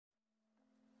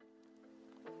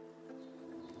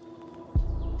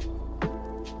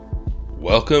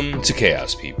Welcome to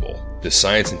Chaos People, the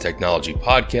science and technology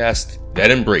podcast that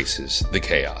embraces the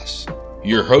chaos.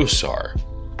 Your hosts are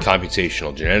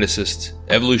computational geneticist,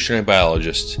 evolutionary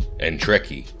biologist, and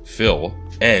Trekkie Phil,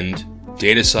 and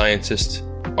data scientist,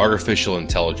 artificial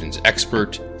intelligence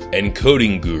expert, and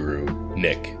coding guru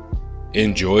Nick.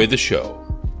 Enjoy the show.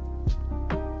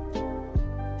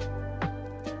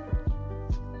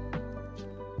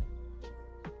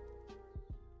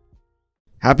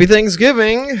 Happy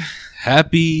Thanksgiving!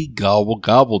 Happy Gobble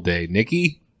Gobble Day,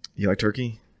 Nikki. You like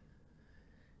turkey?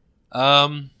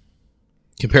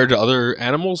 Compared to other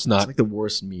animals, It's not. like the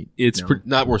worst meat. It's No.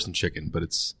 not worse than chicken, but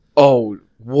it's Oh,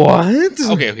 what?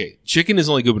 okay. Chicken is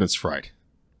only good when it's fried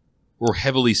or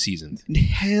heavily seasoned.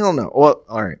 Hell no. Well,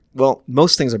 all right. Well,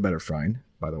 most things are better fried,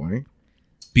 by the way.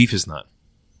 Beef is not.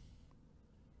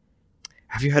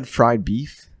 Have you had fried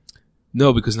beef?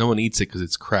 No, because no one eats it because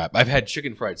it's crap. I've had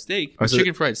chicken fried steak. But so-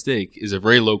 chicken fried steak is a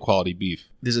very low quality beef.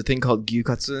 There's a thing called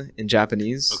gyukatsu in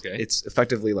Japanese. Okay. It's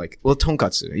effectively like, well,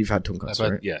 tonkatsu. You've had tonkatsu, I've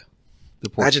had- right? Yeah, the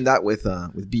pork. Imagine that with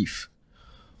beef.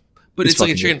 But it's it's like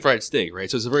a fucking chicken good. fried steak, right?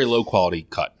 So it's a very low quality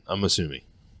cut. I'm assuming.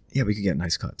 Yeah, we could get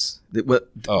nice cuts.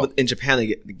 Oh. In Japan,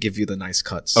 they give you the nice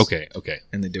cuts. Okay.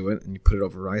 And they do it, and you put it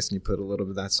over rice, and you put a little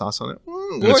bit of that sauce on it.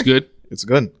 And it's good. It's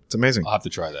good. It's amazing. I'll have to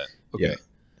try that. Okay. Yeah.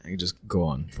 You can just go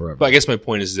on forever. But I guess my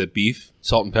point is that beef,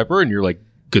 salt and pepper, and you're like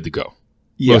good to go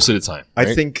Yeah. most of the time. I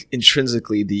right? think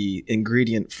intrinsically the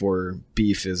ingredient for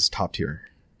beef is top tier.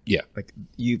 Yeah. Like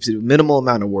you have to do minimal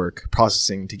amount of work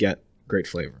processing to get great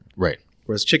flavor. Right.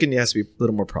 Whereas chicken has to be a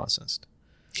little more processed.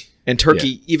 And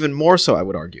turkey, even more so, I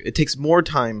would argue. It takes more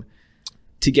time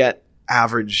to get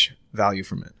average value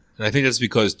from it. And I think that's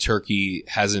because turkey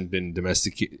hasn't been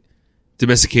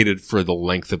domesticated for the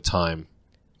length of time.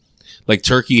 Like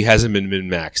turkey hasn't been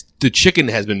min-maxed. The chicken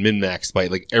has been min-maxed by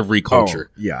like every culture.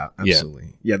 Oh, yeah,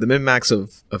 absolutely. Yeah, the min-max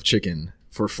of chicken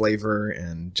for flavor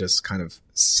and just kind of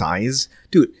size.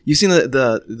 Dude, you seen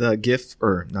the gif,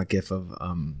 or not gif, of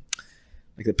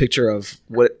like the picture of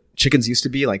what chickens used to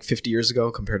be like 50 years ago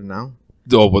compared to now?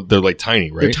 Oh, but they're like tiny,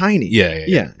 right? They're tiny.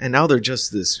 Yeah. And now they're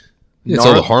just this. It's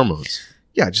all the hormones.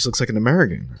 Yeah, it just looks like an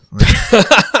American. Like,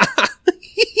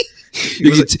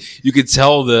 You could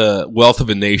tell the wealth of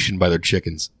a nation by their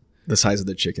chickens. the size of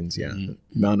the chickens, yeah. Mhm.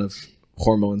 The amount of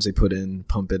hormones they put in,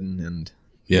 pump in, and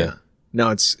Yeah.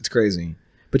 no, it's crazy.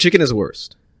 But chicken is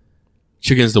worst.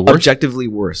 Chicken is the worst. Objectively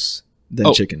worse than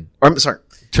Oh. chicken. Or I'm sorry.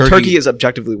 Turkey- Turkey is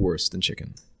objectively worse than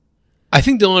chicken. I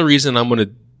think the only reason I'm going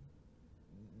to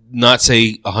not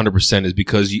say 100% is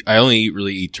because I only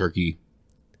really eat turkey,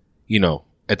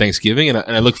 at Thanksgiving, and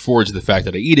I look forward to the fact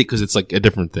that I eat it because it's like a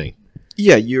different thing.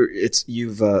 Yeah,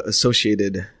 you've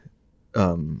associated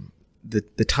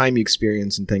the time you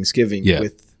experience in Thanksgiving Yeah.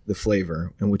 with the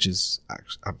flavor, and which is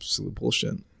absolute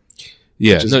bullshit.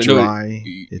 Yeah, It's just dry.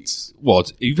 It's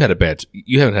you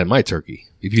haven't had my turkey.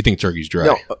 If you think turkey's dry,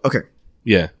 no, okay.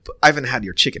 yeah, But I haven't had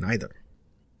your chicken either.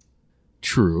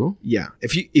 true, Yeah,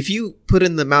 if you put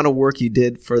in the amount of work you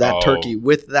did for that Oh. turkey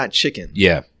with that chicken,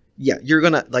 yeah. you're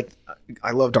gonna like.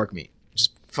 I love dark meat.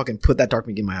 Just fucking put that dark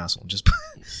meat in my asshole. Just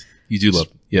You do love,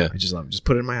 yeah. I just love it. Just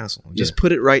put it in my asshole. Just Yeah.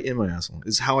 put it right in my asshole.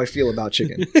 Is how I feel about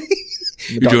chicken.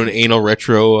 You're doing anal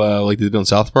retro like they did on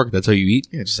South Park. That's how you eat.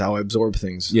 Yeah, just how I absorb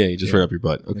things. Yeah, you just right up your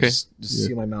butt. Okay. Just Yeah.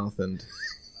 seal my mouth and.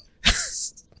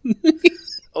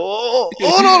 oh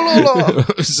no!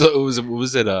 So what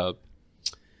was it?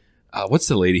 What's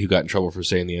the lady who got in trouble for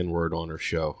saying the N-word on her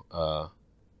show?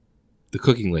 The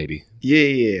cooking lady.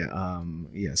 Yeah.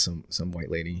 Some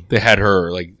white lady. They had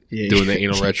her like Yeah, doing yeah. the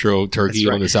anal retro turkey That's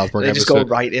right. on the South Park They just go episode.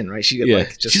 right in, right? She Yeah,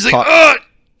 like just she's like, caught-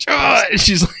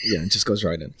 she's like, yeah, it just goes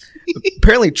right in.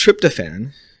 Apparently,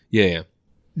 tryptophan yeah,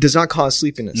 does not cause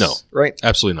sleepiness. No. right?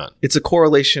 absolutely not. It's a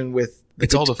correlation with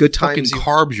It's all the good fucking times.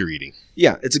 carbs you're eating.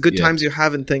 Yeah, it's a good Yeah. times you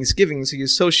have in Thanksgiving, so you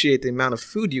associate the amount of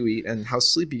food you eat and how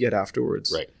sleepy you get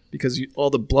afterwards. Right. Because all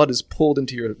the blood is pulled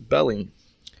into your belly.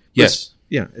 Yes.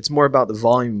 Yeah, it's more about the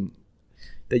volume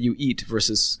that you eat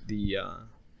versus the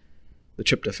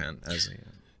tryptophan as a.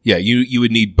 Yeah, you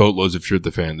would need boatloads of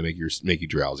tryptophan to make you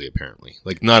drowsy. Apparently,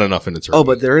 like not enough in the turkey. Oh,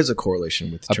 but there is a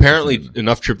correlation with tryptophan. apparently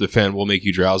enough tryptophan will make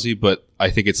you drowsy, but I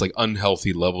think it's like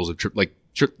unhealthy levels of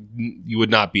you would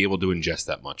not be able to ingest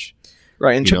that much.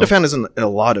 right, and you know. tryptophan is in a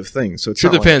lot of things, so it's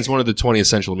not Tryptophan is one of the 20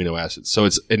 essential amino acids, so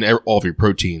it's in all of your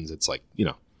proteins. It's like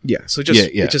yeah, so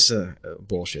just Yeah. it's just a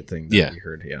bullshit thing that Yeah. we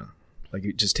heard. Yeah, like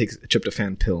you just take a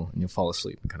tryptophan pill and you'll fall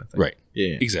asleep, kind of thing. right,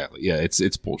 Yeah. exactly. Yeah,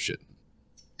 it's bullshit.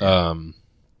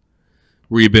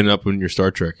 Where you been up in your Star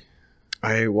Trek?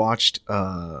 I watched.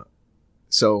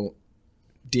 So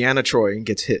Deanna Troi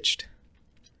gets hitched.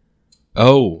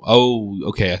 Oh,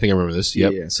 okay. I think I remember this.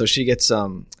 Yep. Yeah. So she gets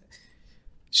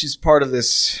she's part of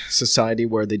this society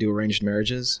where they do arranged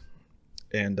marriages,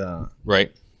 and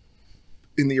Right.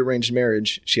 in the arranged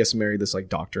marriage, she has to marry this like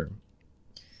doctor.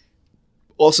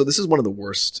 Also, this is one of the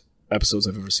worst episodes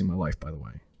I've ever seen in my life, by the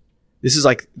way. This is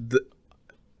like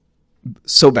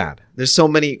so bad. There's so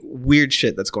many weird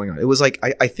shit that's going on. It was like,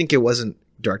 I think it wasn't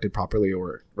directed properly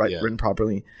or written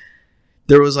properly.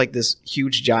 There was like this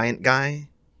huge giant guy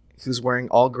who's wearing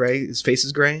all gray. His face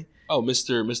is gray. Oh,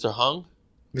 Mr. Hung?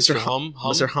 Mr. Hum?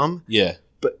 Mr. Hum? Yeah.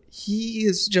 But he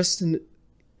is just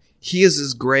he is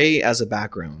as gray as a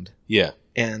background. Yeah.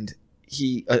 And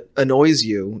he annoys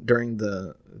you during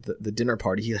the dinner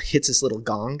party. He hits this little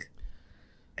gong,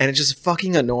 and it's just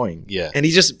fucking annoying. Yeah. And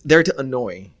he's just there to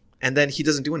annoy, and then he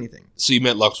doesn't do anything. So you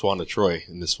met Luxwana Troy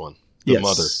in this one. The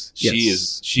mother.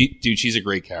 She's a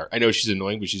great character. I know she's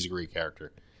annoying, but she's a great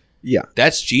character. Yeah.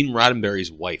 That's Gene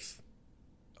Roddenberry's wife.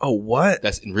 Oh, what?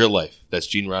 That's in real life. That's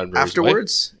Gene Roddenberry's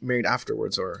afterwards? wife. Married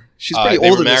afterwards, or she's pretty they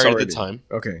old were in this married already. at the time.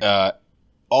 Okay.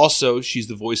 Also, she's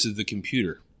the voice of the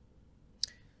computer.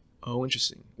 Oh,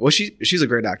 interesting. Well, she's a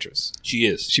great actress. She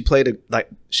is. She played a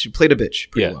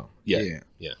bitch pretty well. Yeah.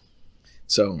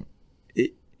 So,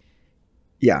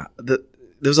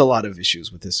 there's a lot of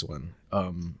issues with this one.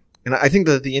 And I think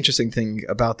that the interesting thing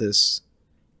about this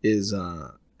is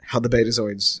how the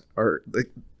Betazoids are.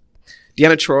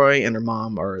 Deanna Troi and her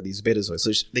mom are these Betazoids,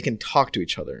 so they can talk to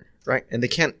each other, right? And they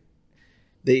can't.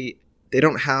 They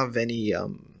don't have any.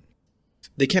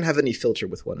 They can't have any filter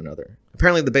with one another.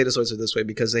 Apparently, the Betazoids are this way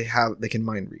because they can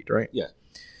mind read, right? Yeah.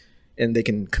 And they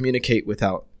can communicate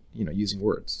without using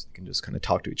words. They can just kind of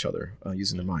talk to each other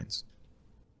using their minds.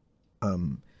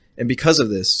 And because of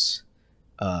this,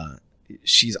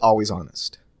 she's always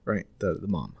honest, right? The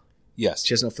mom. Yes.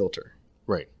 She has no filter.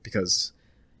 Right. Because,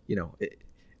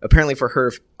 apparently for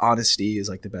her, honesty is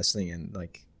like the best thing. And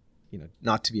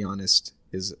not to be honest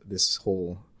is this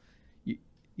whole,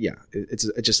 it's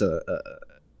just a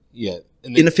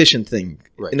inefficient thing,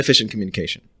 right. Inefficient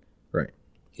communication. Right.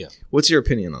 Yeah. What's your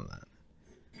opinion on that?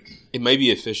 It may be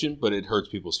efficient, but it hurts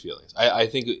people's feelings. I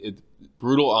think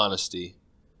brutal honesty.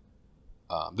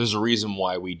 There's a reason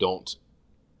why we don't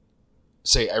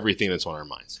say everything that's on our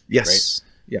minds. Yes. Right?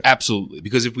 Yeah. Absolutely.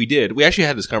 Because if we did, we actually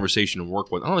had this conversation in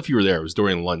work with, I don't know if you were there, it was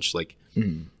during lunch,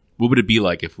 what would it be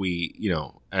like if we,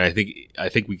 and I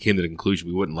think we came to the conclusion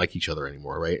we wouldn't like each other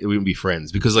anymore, right? We wouldn't be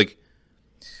friends because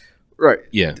right.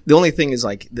 Yeah. The only thing is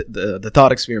the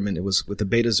thought experiment, it was with the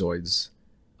Betazoids.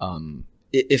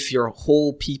 If your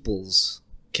whole peoples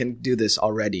can do this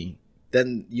already,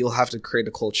 then you'll have to create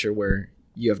a culture where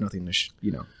you have nothing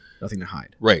to, nothing to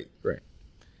hide. Right. Right.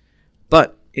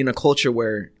 But in a culture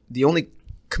where the only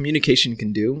communication you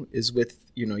can do is with,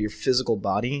 your physical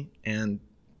body and,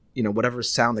 whatever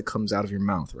sound that comes out of your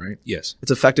mouth, right? Yes.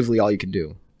 It's effectively all you can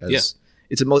do. It's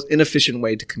the most inefficient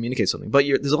way to communicate something. But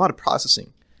there's a lot of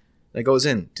processing that goes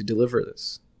in to deliver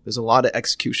this. There's a lot of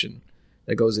execution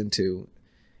that goes into.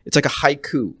 It's like a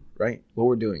haiku, right? What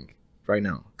we're doing right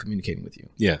now, communicating with you.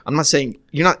 Yeah. I'm not saying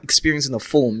you're not experiencing the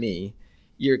full me.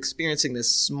 You're experiencing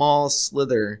this small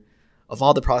slither of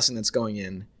all the processing that's going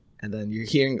in, and then you're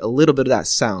hearing a little bit of that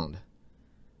sound,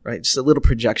 right? Just a little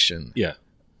projection. Yeah.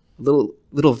 A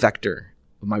little vector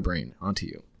of my brain onto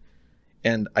you.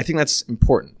 And I think that's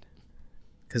important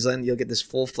because then you'll get this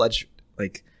full-fledged,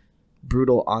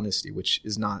 brutal honesty, which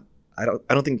is not, I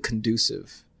don't think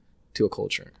conducive to a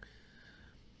culture.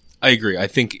 I agree. I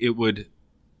think you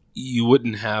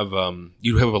wouldn't have,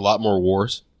 you'd have a lot more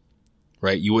wars,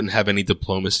 right? You wouldn't have any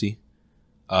diplomacy.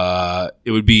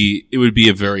 It would be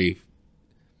a very,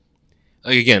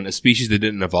 again, a species that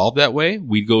didn't evolve that way,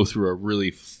 we'd go through a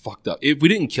really fucked up, if we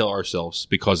didn't kill ourselves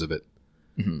because of it.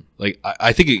 Mm-hmm.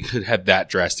 I think it could have that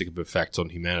drastic of effects on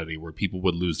humanity where people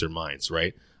would lose their minds,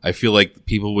 right? I feel like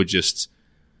people would just,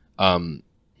 but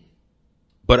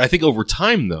I think over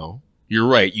time though, you're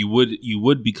right, you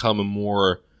would become a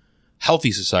more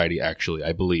healthy society, actually,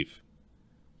 I believe.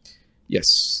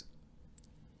 Yes.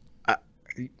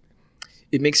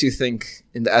 It makes you think,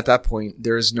 at that point,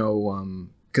 there is no,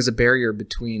 because a barrier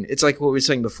between, it's like what we were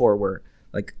saying before, where,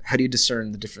 how do you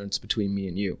discern the difference between me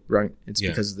and you, right? It's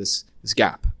because of this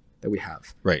gap that we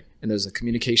have. Right. And there's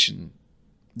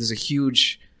a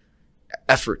huge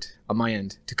effort on my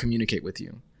end to communicate with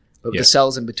you. But the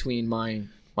cells in between my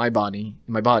body,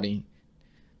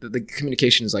 the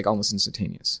communication is almost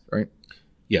instantaneous, right?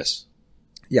 Yes.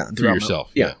 Yeah. Through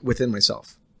yourself. Yeah, within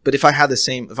myself. But if I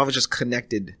was just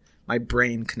connected, my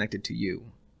brain connected to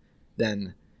you,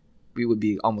 then we would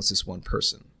be almost this one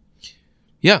person.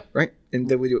 Yeah. Right? And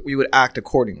then we would act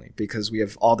accordingly because we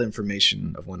have all the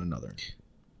information of one another.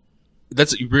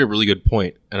 You bring a really good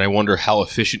point, and I wonder how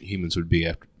efficient humans would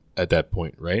be at that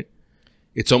point, right?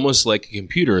 It's almost like a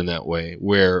computer in that way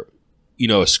where, you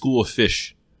know, a school of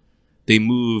fish, they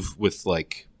move with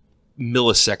like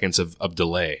milliseconds of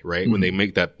delay, right? When they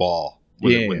make that ball.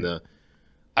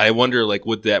 I wonder like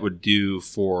what that would do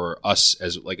for us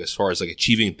as far as like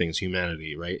achieving things,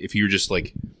 humanity, right? If you're just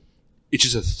like, it's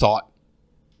just a thought,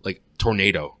 like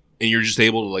tornado, and you're just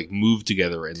able to like move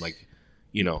together and like,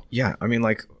 you know. Yeah, I mean,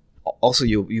 like, also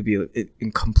you'll be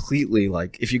in completely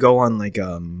like, if you go on like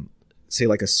say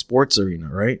like a sports arena,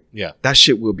 right? Yeah, that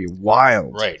shit will be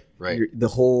wild. Right. The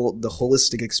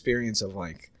holistic experience of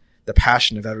like the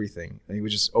passion of everything, and it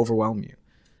would just overwhelm you.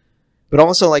 But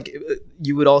also, like,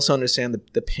 you would also understand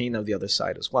the pain of the other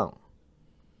side as well,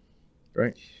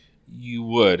 right? You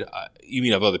would. You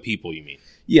mean of other people? You mean?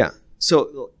 Yeah.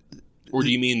 So, or do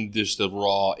you mean just the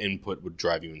raw input would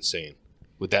drive you insane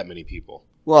with that many people?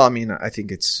 Well, I mean, I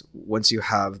think it's once you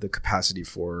have the capacity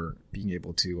for being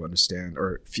able to understand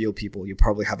or feel people, you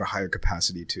probably have a higher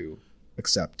capacity to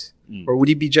accept. Or would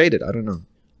you be jaded? I don't know.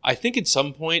 I think at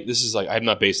some point, this is like, I'm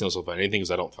not basing this off on anything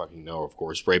because I don't fucking know, of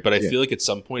course, right? But I feel like at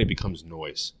some point it becomes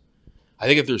noise. I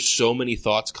think if there's so many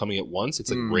thoughts coming at once,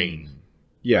 it's like rain.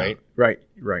 Yeah, right.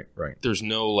 There's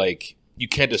no like, you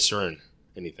can't discern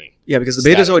anything. Yeah, because the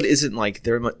Betazoid isn't like,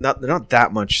 they're not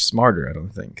that much smarter, I don't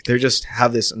think. They just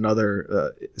have this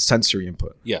another sensory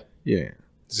input. Yeah. Yeah.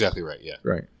 Exactly right, yeah.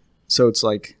 Right. So it's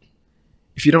like,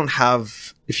 if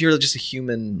you're just a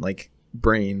human like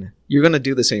brain, you're going to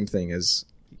do the same thing as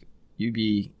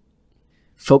the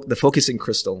focusing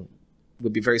crystal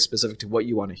would be very specific to what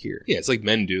you want to hear. Yeah, it's like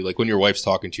men do. Like when your wife's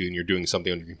talking to you and you're doing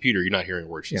something on your computer, you're not hearing a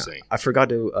word she's saying. I forgot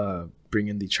to bring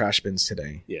in the trash bins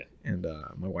today. Yeah. And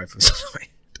my wife was annoyed.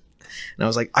 And I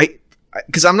was like,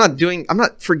 because I'm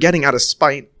not forgetting out of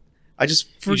spite. I just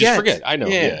forget. You just forget. I know.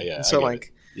 Yeah. And so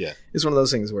like, it's one of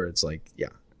those things where it's like,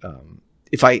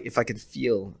 if I could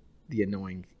feel the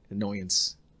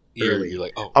annoyance early, you're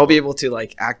like, I'll be able to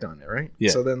like act on it, right? Yeah.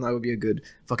 So then I would be a good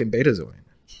fucking Betazoid.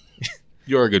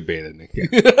 You're a good beta, Nick. Yeah.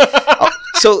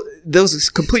 So that was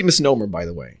a complete misnomer, by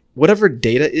the way. Whatever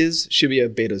Data is should be a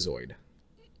Betazoid.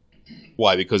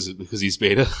 Why? Because he's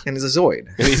beta, and he's a Zoid.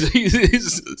 And he's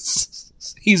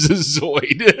a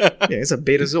Zoid. Yeah, it's a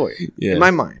Betazoid in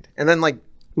my mind. And then like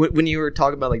when you were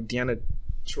talking about like Deanna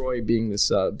Troy being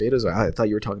this Betazoid, I thought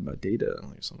you were talking about Data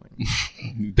or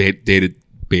something. Beta.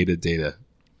 Beta Data.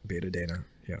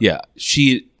 Yeah. Yeah.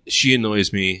 She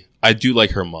annoys me. I do like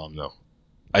her mom though.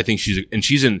 I think she's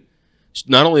in.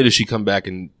 Not only does she come back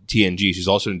in TNG, she's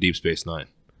also in Deep Space Nine.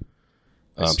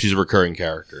 She's a recurring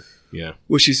character. Yeah.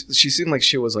 Well, she seemed like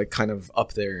she was like kind of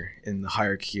up there in the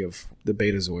hierarchy of the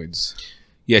Betazoids.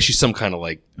 Yeah, she's some kind of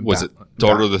like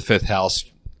daughter of the fifth house,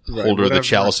 holder of the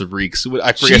chalice of reeks.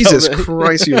 I forget. Jesus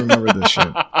Christ, you remember this shit?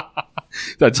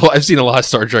 I've seen a lot of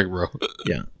Star Trek, bro.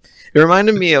 Yeah. It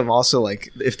reminded me of also like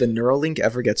if the Neuralink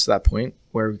ever gets to that point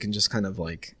where we can just kind of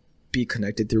like be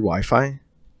connected through Wi-Fi.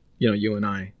 You know, you and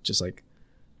I just like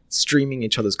streaming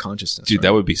each other's consciousness. Dude,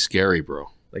 that would be scary, bro.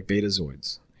 Like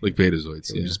Betazoids. Like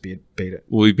Betazoids, yeah. Just be a beta.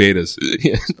 We'll be betas.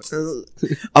 Yeah.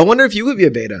 I wonder if you would be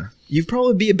a beta. You'd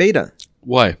probably be a beta.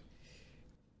 Why?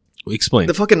 Explain.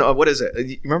 The fucking what is it?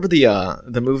 You remember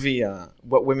the movie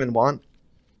What Women Want?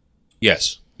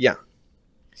 Yes. Yeah.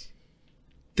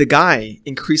 The guy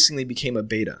increasingly became a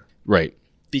beta. Right.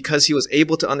 Because he was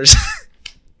able to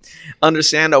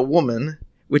understand a woman,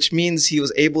 which means he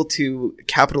was able to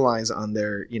capitalize on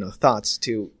their, thoughts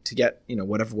to get,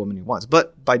 whatever woman he wants.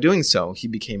 But by doing so, he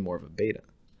became more of a beta.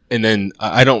 And then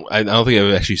I don't think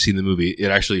I've actually seen the movie. It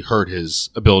actually hurt his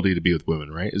ability to be with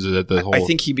women, right? Is it the whole? I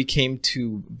think he became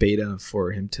too beta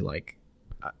for him to like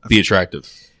be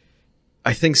attractive.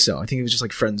 I think so. I think he was just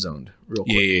like friend zoned real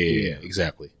quick. Yeah,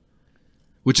 exactly.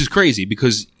 Which is crazy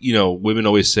because, women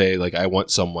always say like, I want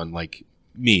someone like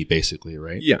me, basically,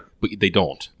 right? Yeah. But they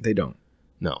don't. They don't.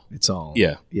 No. It's all.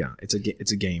 Yeah. Yeah. It's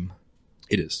a game.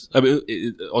 It is. I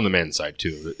mean, on the men's side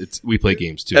too. We play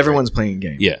games too. Everyone's playing a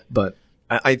game. Yeah. But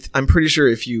I'm pretty sure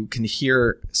if you can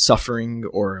hear suffering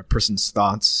or a person's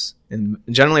thoughts, and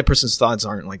generally a person's thoughts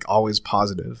aren't like always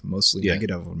positive, mostly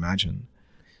negative, I would imagine.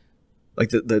 Like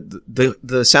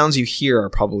the sounds you hear are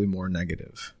probably more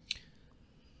negative.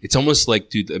 It's almost like,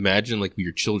 dude, imagine like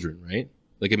your children, right?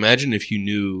 Like imagine if you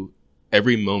knew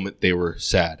every moment they were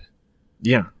sad.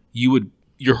 Yeah.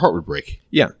 Your heart would break.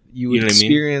 Yeah. You would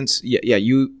experience,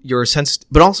 your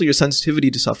but also your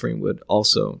sensitivity to suffering would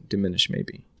also diminish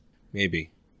maybe.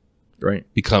 Right.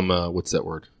 Become, what's that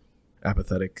word?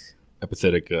 Apathetic.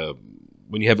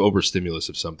 When you have overstimulus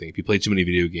of something, if you play too many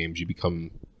video games, you become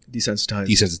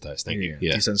desensitized. Thank you.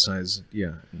 Yeah. Desensitized.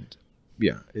 Yeah. And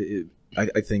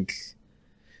I think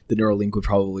the Neuralink would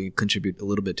probably contribute a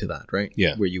little bit to that, right?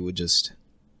 Yeah. Where you would just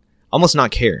almost not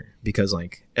care because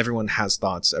like everyone has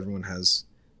thoughts, everyone has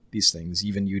these things,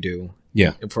 even you do.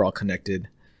 Yeah. If we're all connected.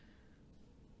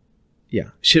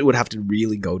 Yeah. Shit would have to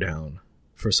really go down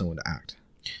for someone to act.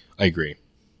 I agree.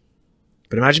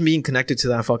 But imagine being connected to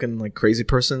that fucking like crazy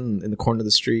person in the corner of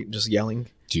the street just yelling.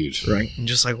 Dude. Right? And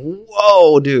just like,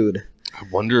 whoa, dude. I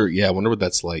wonder what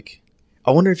that's like.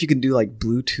 I wonder if you can do like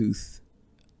Bluetooth.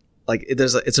 Like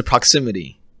it's a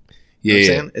proximity. Yeah. You know what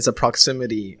I'm saying? It's a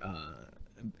proximity.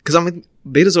 Because I mean,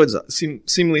 Betazoids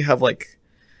seemingly have like,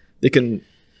 they can.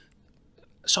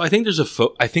 So I think there's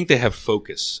I think they have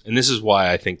focus. And this is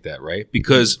why I think that, right?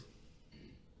 Because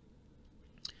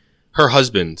her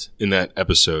husband in that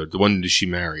episode, the one that she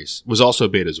marries, was also a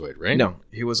Betazoid, right? No,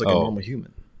 he was like a normal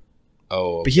human.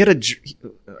 Oh. But he had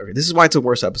okay, this is why it's a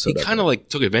worse episode. He kind of like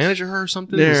took advantage of her or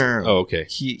something? No. Oh, okay.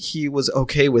 He was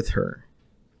okay with her,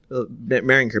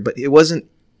 marrying her, but it wasn't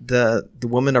the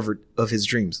woman of his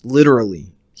dreams.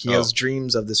 Literally, he has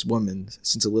dreams of this woman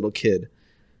since a little kid.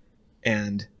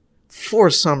 And for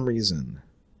some reason,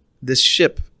 this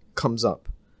ship comes up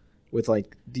with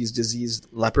like these diseased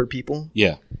leopard people.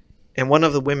 Yeah. And one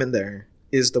of the women there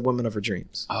is the woman of her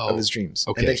dreams, of his dreams.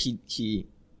 Okay. And then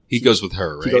he goes with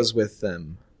her, right? He goes with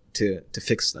them to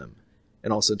fix them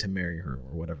and also to marry her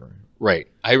or whatever. Right.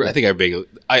 I think I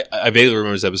vaguely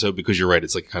remember this episode because you're right.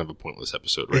 It's like kind of a pointless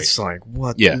episode, right? It's like,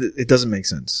 what? Yeah. It doesn't make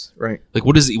sense, right? Like,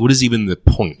 what is even the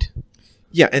point?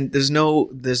 Yeah, and there's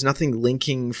nothing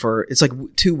linking for, it's like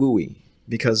too wooey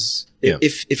because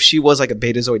if she was like a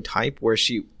Betazoid type where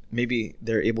maybe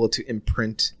they're able to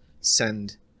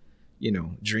send,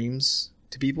 dreams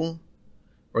to people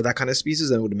or that kind of species,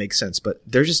 then it would make sense. But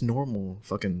they're just normal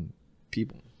fucking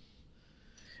people.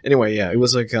 Anyway, yeah, it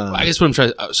was like. I guess what I'm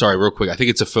trying. Sorry, real quick. I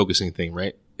think it's a focusing thing,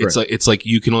 right? It's like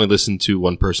you can only listen to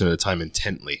one person at a time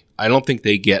intently. I don't think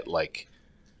they get like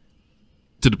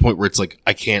to the point where it's like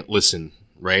I can't listen,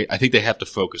 right? I think they have to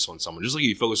focus on someone, just like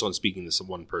you focus on speaking to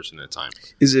one person at a time.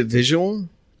 Is it visual,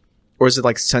 or is it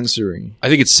like sensory? I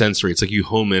think it's sensory. It's like you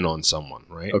home in on someone,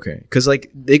 right? Okay, because like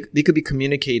they could be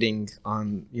communicating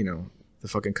on the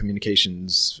fucking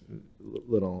communications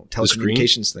little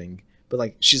telecommunications thing. But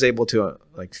like she's able to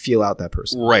like feel out that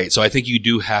person. Right. So I think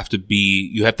you have to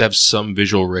have some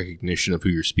visual recognition of who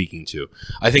you're speaking to.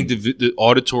 I think the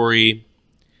auditory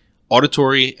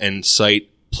and sight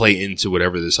play into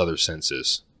whatever this other sense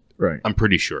is. Right. I'm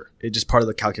pretty sure. It's just part of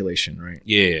the calculation, right?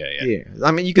 Yeah.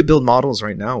 I mean, you could build models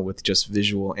right now with just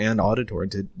visual and auditory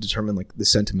to determine like the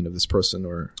sentiment of this person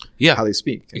or how they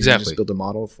speak. And exactly. You just build a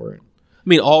model for it. I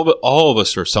mean, all of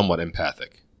us are somewhat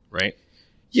empathic, right?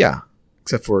 Yeah.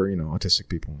 Except for, autistic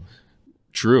people.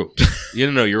 True.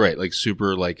 No, you're right. Like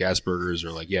super like Asperger's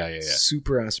or like, yeah.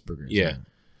 Super Asperger's. Yeah.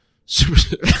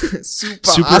 Super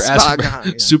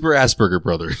Asperger. Super Asperger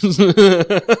brothers.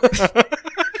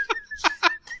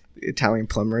 Italian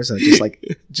plumbers that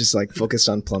just like focused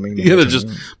on plumbing. Yeah, they're just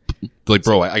like,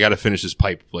 bro, I got to finish this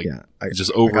pipe. Like,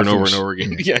 just over and over and over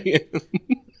again. Yeah.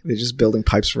 They're just building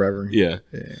pipes forever. Yeah.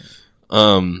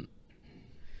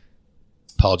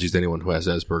 Apologies to anyone who has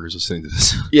Asperger's listening to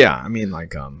this. Yeah, I mean,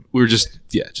 like, we were just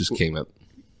came up.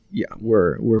 Yeah,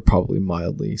 we're probably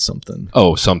mildly something.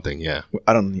 Oh, something, yeah.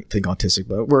 I don't think autistic,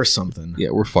 but we're something. Yeah,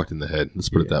 we're fucked in the head. Let's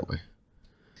put it that way.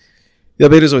 Yeah,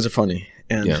 Betazoids are funny,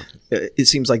 and it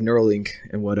seems like Neuralink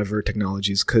and whatever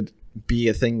technologies could be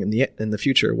a thing in the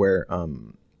future where,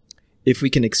 if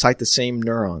we can excite the same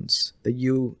neurons that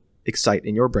you excite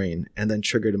in your brain and then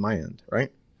trigger to my end,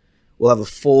 right? We'll have a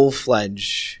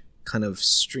full-fledged kind of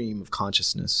stream of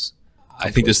consciousness.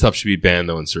 I think this stuff should be banned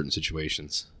though in certain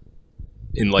situations.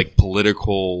 In like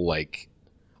political, like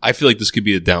I feel like this could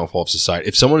be a downfall of society.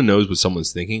 If someone knows what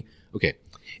someone's thinking, okay.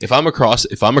 If I'm across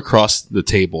the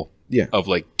table of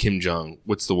like Kim Jong,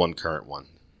 what's the current one?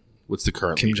 What's the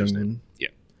current Kim Jong-un?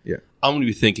 Yeah. I'm gonna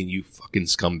be thinking you fucking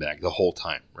scumbag the whole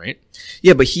time, right?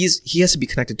 Yeah, but he has to be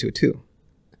connected to it too.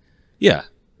 Yeah.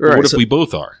 Right, what if we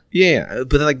both are? Yeah,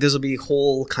 but then like this will be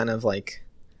whole kind of like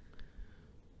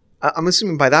I'm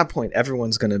assuming by that point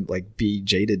everyone's gonna like be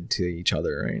jaded to each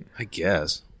other, right? I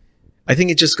guess. I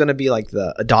think it's just gonna be like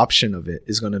the adoption of it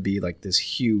is gonna be like this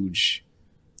huge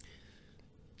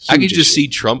I could just see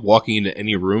Trump walking into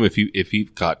any room if he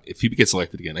gets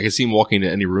elected again. I could see him walking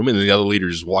into any room and then the other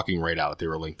leaders just walking right out if they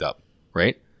were linked up,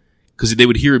 right? Because they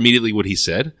would hear immediately what he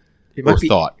said or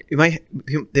thought.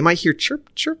 They might hear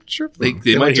chirp, chirp, chirp. They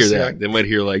might hear that. They might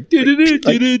hear like or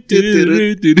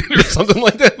something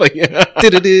like that. Like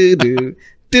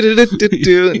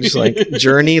and just like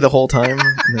Journey the whole time.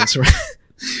 And that's right.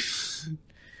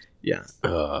 Yeah.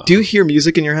 Do you hear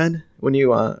music in your head when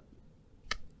you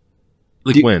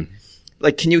Like when?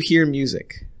 Like, can you hear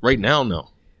music? Right now, no.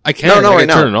 I can. No, I right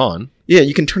can turn now. it on. Yeah,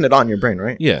 you can turn it on in your brain,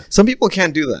 right? Yeah. Some people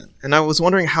can't do that. And I was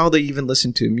wondering how they even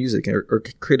listen to music or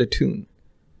create a tune.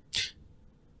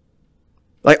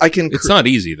 Like, I can... It's not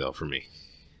easy, though, for me.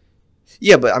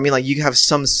 Yeah, but I mean, like, you have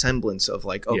some semblance of,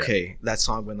 like, okay, that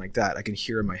song went like that. I can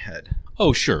hear it in my head.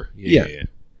 Oh, sure. Yeah. Yeah.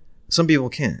 Some people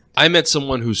can't. I met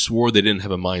someone who swore they didn't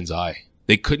have a mind's eye.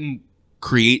 They couldn't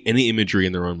create any imagery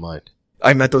in their own mind.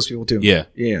 I met those people too. Yeah.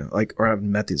 Yeah. Like, or I've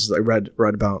met these. I read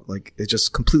about, like, it's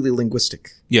just completely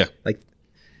linguistic. Yeah. Like,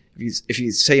 if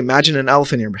you say, imagine an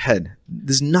elephant in your head,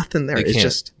 there's nothing there. They It's can't.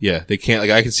 just... Yeah, they can't.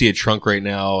 Like, I can see a trunk right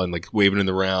now and, like, waving in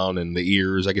the round and the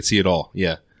ears. I can see it all.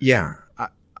 Yeah. Yeah.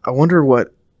 I wonder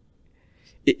what...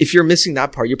 If you're missing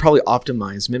that part, you're probably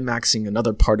min-maxing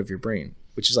another part of your brain,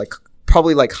 which is, like,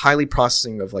 probably, like, highly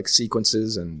processing of, like,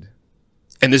 sequences and...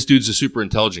 And this dude's a super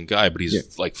intelligent guy, but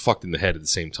he's like fucked in the head at the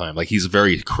same time. Like he's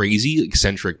very crazy,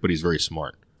 eccentric, but he's very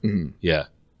smart. Mm-hmm. Yeah.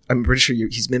 I'm pretty sure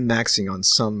he's min-maxing on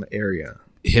some area.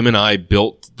 Him and I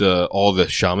built all the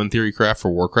shaman theory craft for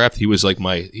Warcraft. He was like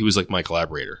my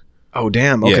collaborator. Oh,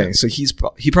 damn. Okay. Yeah. So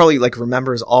he probably like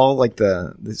remembers all like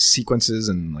the sequences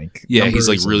and like, yeah, he's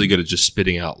like numbers really and- good at just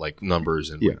spitting out like numbers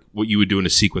and like, what you would do in a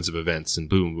sequence of events and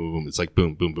boom, boom, boom. It's like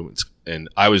boom, boom, boom. And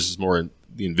I was just more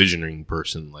the envisioning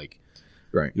person, like,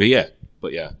 Right.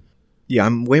 But yeah. Yeah,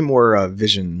 I'm way more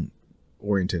vision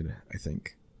oriented, I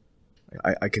think.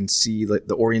 I can see like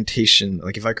the orientation.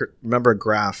 Like if I could remember a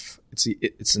graph,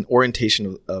 it's an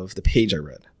orientation of the page I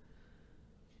read.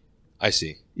 I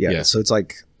see. Yeah. So it's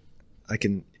like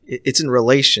it's in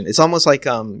relation. It's almost like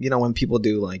when people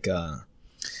do like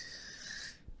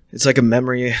it's like a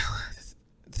memory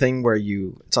thing where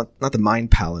it's not the mind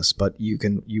palace, but you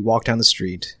walk down the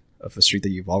street of a street that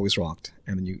you've always walked,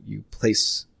 and then you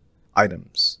place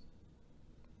items.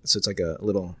 So it's like a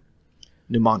little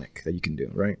mnemonic that you can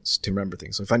do, right? To remember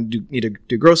things. So if I need to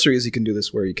do groceries, you can do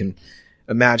this where you can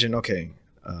imagine, okay,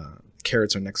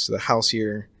 carrots are next to the house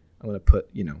here. I'm going to put,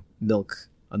 milk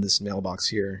on this mailbox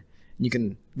here. And you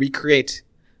can recreate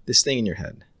this thing in your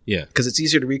head. Yeah. Because it's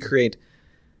easier to recreate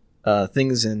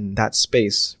things in that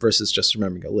space versus just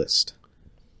remembering a list.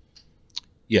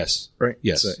 Yes. Right?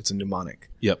 Yes. It's a mnemonic.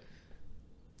 Yep.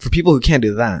 For people who can't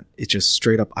do that, it's just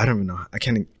straight up, I don't even know. I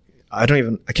can't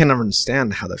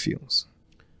understand how that feels.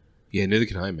 Yeah, neither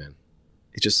can I, man.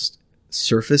 It just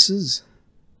surfaces.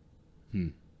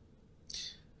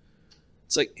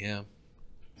 It's like, yeah.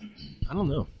 I don't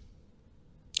know.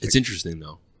 It's interesting,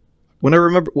 though.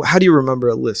 How do you remember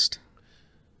a list?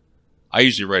 I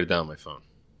usually write it down on my phone.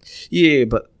 Yeah,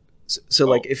 but so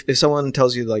like if someone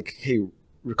tells you like, hey,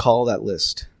 recall that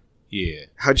list. Yeah.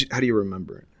 How do you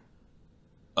remember it?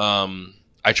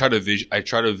 I try to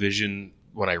vision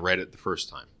when I read it the first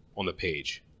time on the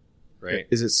page, right?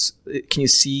 Can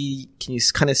you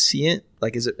kind of see it?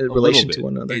 Like, is it in A relation little to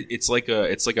one another? It's like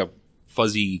a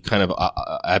fuzzy kind of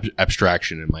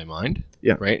abstraction in my mind.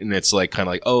 Yeah. Right. And it's like kind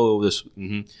of like, oh, this.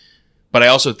 Mm-hmm. But I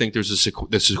also think there's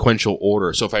the sequential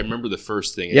order. So if I remember the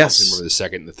first thing, I also remember the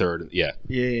second and the third. Yeah.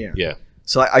 Yeah.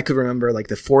 So I could remember like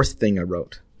the fourth thing I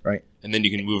wrote, right? And then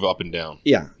you can move up and down.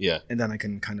 Yeah. Yeah. And then I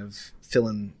can kind of fill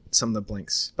in some of the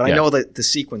blanks. But I know the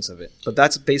sequence of it. But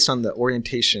that's based on the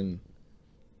orientation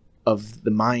of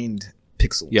the mind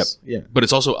pixels. Yep. Yeah. But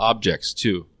it's also objects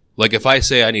too. Like if I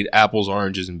say I need apples,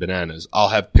 oranges, and bananas, I'll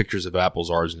have pictures of apples,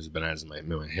 oranges, and bananas in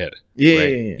my head. Yeah.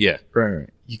 Right? Yeah. Right.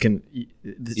 You can.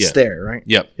 It's Yeah. there, right?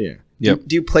 Yep. Yeah. Yep.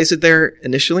 Do you place it there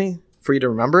initially for you to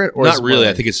remember it, or Not is it really. more I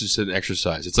like- think it's just an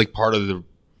exercise. It's like part of the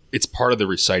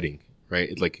reciting,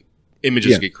 right? Like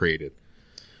images get created.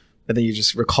 and then you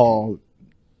just recall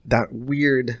that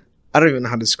weird. I don't even know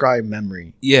how to describe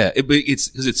memory. Yeah, it's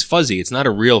because it's fuzzy. It's not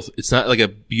like a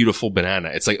beautiful banana.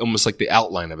 It's like almost like the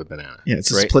outline of a banana. Yeah, it's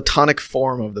right? this platonic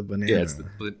form of the banana. Yeah, it's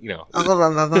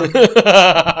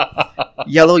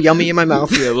Yellow, yummy in my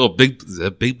mouth. yeah, is that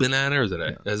a big banana or is it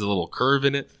has a little curve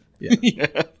in it?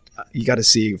 Yeah. You got to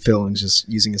see Phil and just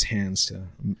using his hands to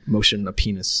motion a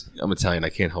penis. I'm Italian. I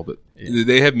can't help it. Yeah.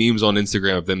 They have memes on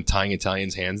Instagram of them tying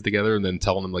Italians' hands together and then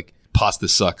telling them like pasta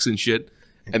sucks and shit.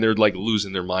 And they're like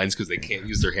losing their minds because they can't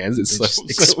use their hands. It's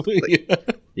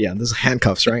Yeah, there's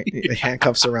handcuffs, right? The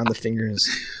handcuffs around the fingers.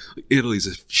 Italy's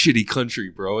a shitty country,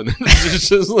 bro. And then it's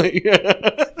just like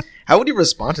How would you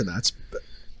respond to that? It's,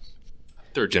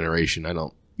 third generation. I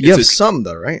don't. you have some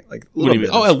though, right? Like What do you mean?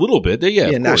 Oh, a little bit. Yeah,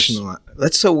 of course. national.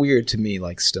 That's so weird to me.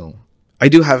 Like, still, I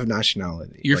do have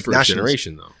nationality. You're like, first nationals-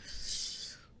 generation though.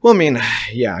 Well, I mean,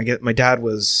 yeah, I get. My dad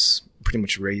was pretty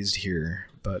much raised here,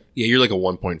 but Yeah, you're like a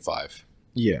 1.5.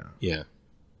 yeah, Yeah.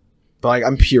 but like,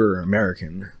 I'm pure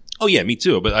American. Oh yeah, me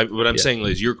too. But what I'm Yeah. saying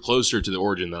is you're closer to the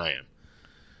origin than I am.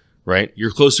 right?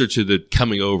 You're closer to the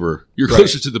coming over. You're Right.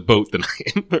 closer to the boat than I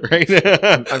am,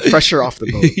 right? I'm fresher off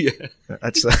the boat. Yeah.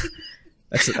 That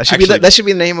should Actually- that should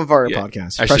be the name of our Yeah.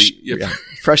 podcast. Actually,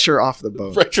 Fresher off the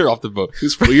boat. Fresher off the boat.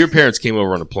 Well, your parents came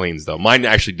over on the planes, though. Mine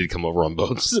actually did come over on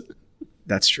boats.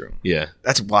 That's true. Yeah.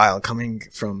 That's wild coming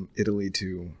from Italy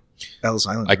to Ellis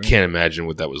Island. I right? can't imagine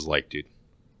what that was like, dude.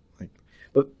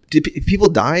 But did people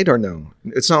died or no?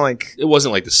 It's not like It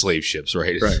wasn't like the slave ships,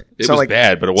 right? Right. It It's was not like-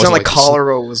 bad, but it it's not wasn't like the sl-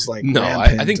 cholera was like No, I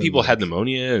rampant think people and, had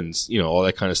pneumonia and all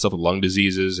that kind of stuff with lung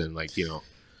diseases and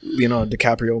Leonardo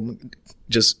DiCaprio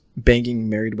just banging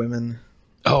married women.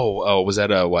 was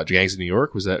that what Gangs of New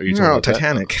York? Was that? Are you talking No, about that?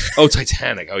 Titanic. Oh,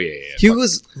 Titanic. Oh yeah. He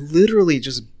was literally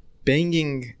just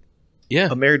banging Yeah.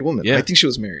 a married woman. Yeah. I think she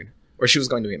was married, or she was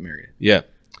going to get married. Yeah.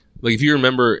 Like if you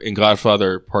remember in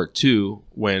Godfather Part 2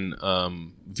 when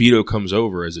Vito comes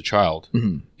over as a child,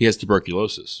 he has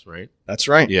tuberculosis, right? That's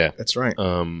right. Yeah. That's right.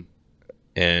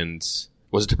 And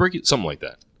was it tuberculosis? Something like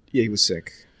that. Yeah, he was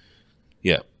sick.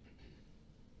 Yeah.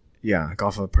 Yeah,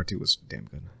 Godfather Part 2 was damn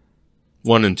good.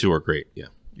 1 and 2 are great. Yeah.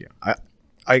 Yeah,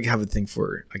 I have a thing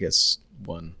for, I guess,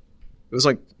 1. It was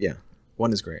like, yeah,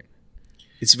 1 is great.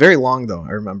 It's very long though. I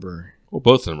remember. Well,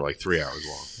 both of them are like 3 hours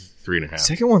long, 3.5.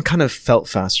 Second one kind of felt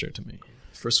faster to me.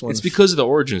 First one, It's because of the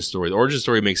origin story. The origin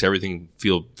story makes everything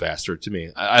feel faster to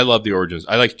me. I love the origins.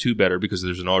 I like 2 better because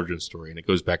there's an origin story and it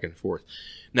goes back and forth.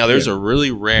 Now, there's a really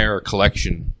rare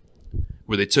collection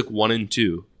where they took 1 and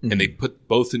 2 and they put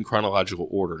both in chronological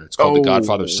order. And it's called The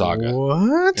Godfather Saga.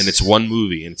 What? And it's 1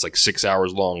 movie and it's like 6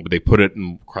 hours long, but they put it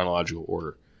in chronological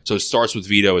order. So it starts with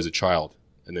Vito as a child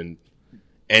and then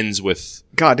ends with...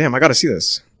 God damn, I got to see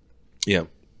this. Yeah.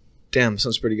 Damn,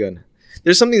 sounds pretty good.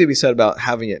 There's something to be said about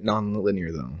having it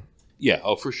non-linear though, Yeah.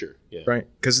 Oh, for sure. Yeah. right?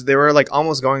 Because they were like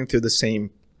almost going through the same,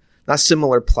 not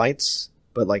similar plights,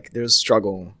 but like there's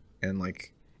struggle and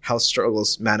like how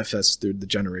struggles manifest through the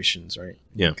generations, right?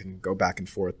 Yeah. You can go back and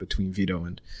forth between Vito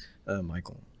and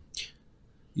Michael.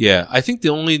 Yeah, I think the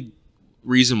only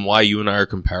reason why you and I are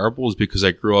comparable is because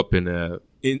I grew up in a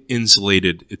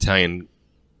insulated Italian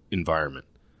environment.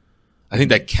 I think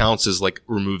that counts as like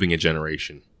removing a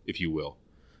generation, if you will.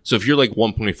 So if you're like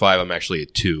 1.5, I'm actually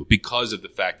at 2 because of the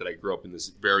fact that I grew up in this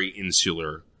very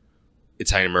insular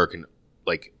Italian American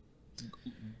like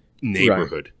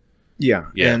neighborhood. Yeah.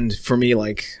 Yeah. And for me,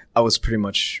 like I was pretty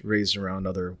much raised around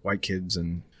other white kids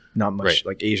and not much Right.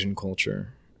 like Asian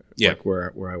culture. Yeah. Like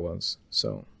where I was.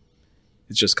 So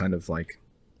it's just kind of like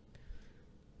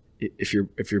if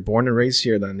you're born and raised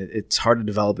here, then it's hard to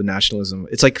develop a nationalism.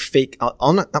 It's like fake.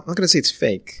 I'm not going to say it's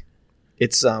fake.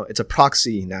 It's a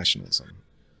proxy nationalism.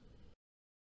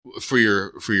 For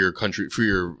your country, for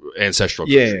your ancestral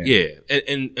Yeah, country.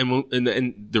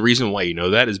 And the reason why you know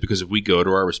that is because if we go to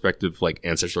our respective like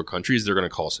ancestral countries, they're going to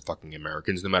call us fucking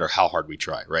Americans no matter how hard we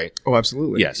try, right? Oh,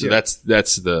 absolutely. Yeah, so that's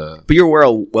the... But you're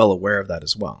well aware of that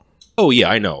as well. Oh, yeah,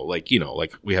 I know. Like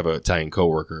we have an Italian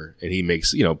coworker and he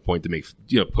makes, point to make,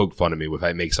 poke fun of me if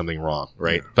I make something wrong,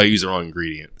 right? Yeah. If I use the wrong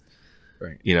ingredient,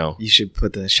 Right. You should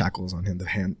put the shackles on him,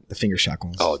 the finger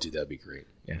shackles. Oh, dude, that'd be great.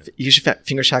 Yeah. You should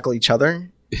finger shackle each other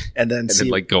and then And see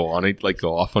then like go on it, like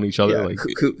go off on each other. yeah, Like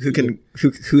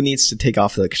who needs to take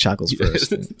off the shackles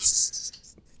first.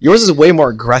 Yours is way more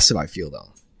aggressive, I feel though.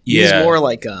 Yeah. He's more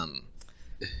like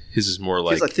his is more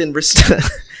like he's like thin wristed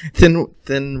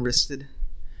thin wristed.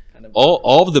 Kind of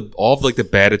all of like the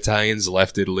bad Italians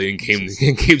left Italy and came to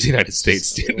the United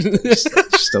States, dude.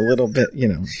 just a little bit,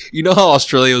 You know how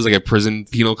Australia was like a prison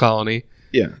penal colony?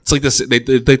 Yeah. It's like this.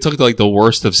 They took like the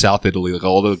worst of South Italy, like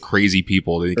all the crazy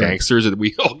people, the gangsters, and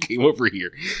we all came over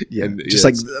here. Yeah. And, Just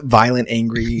like violent,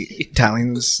 angry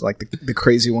Italians, like the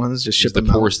crazy ones, just ship the them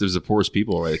out. poorest. There's the poorest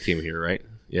people, right? That came here, right?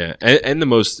 Yeah, and the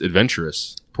most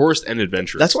adventurous, poorest and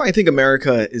adventurous. That's why I think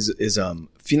America is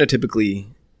phenotypically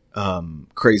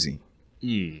crazy.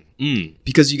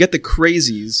 Because you get the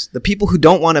crazies, the people who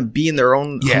don't want to be in their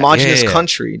own homogenous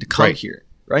country to come here,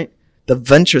 right? The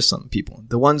venturesome people,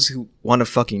 the ones who want to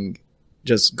fucking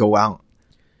just go out.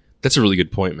 That's a really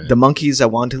good point, man. The monkeys that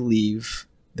want to leave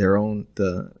their own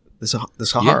the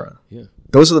Sahara. Yeah.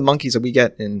 Those are the monkeys that we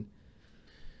get in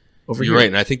over You're here. right,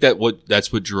 and I think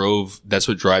that's what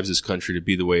drives this country to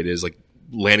be the way it is, like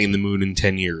landing the moon in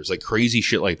 10 years, like crazy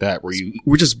shit like that, where you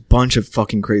We're just a bunch of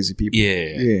fucking crazy people.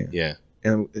 yeah.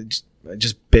 And it's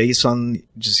just based on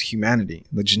just humanity,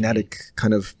 the genetic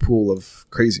kind of pool of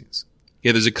crazies.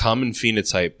 Yeah, there's a common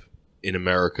phenotype in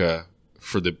America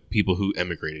for the people who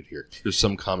emigrated here. There's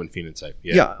some common phenotype.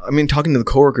 Yeah, I mean, talking to the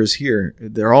coworkers here,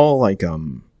 they're all like,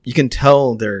 you can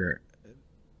tell they're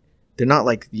not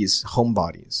like these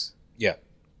homebodies, Yeah.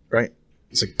 right?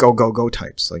 It's like go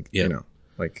types, like Yeah.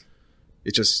 like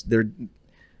it's just they're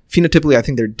phenotypically, I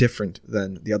think they're different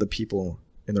than the other people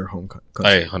in their home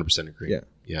country. I 100% agree. Yeah.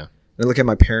 Yeah. And I look at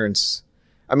my parents.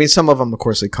 I mean, some of them, of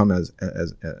course, they come as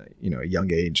a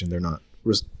young age, and they're not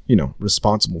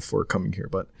responsible for coming here.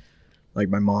 But like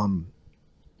my mom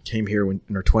came here in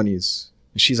her 20s.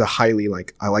 And she's a highly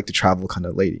like I like to travel kind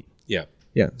of lady. Yeah.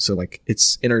 Yeah. So like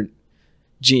it's in her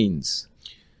genes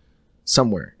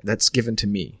somewhere that's given to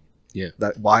me. Yeah.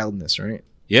 That wildness, right?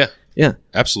 Yeah. Yeah.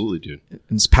 Absolutely, dude. And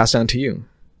it's passed down to you.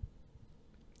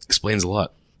 Explains a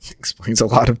lot. Explains a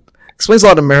lot of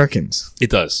Americans. It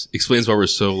does. Explains why we're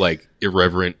so like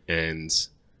irreverent and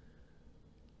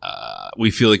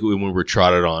we feel like when we're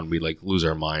trotted on, we like lose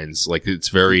our minds. Like it's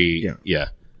very yeah.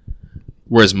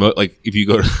 Whereas like if you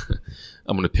go to,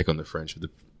 I'm going to pick on the French.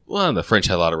 The French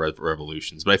had a lot of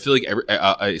revolutions, but I feel like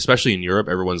especially in Europe,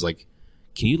 everyone's like,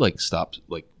 can you like stop?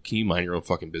 Like, can you mind your own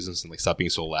fucking business and like stop being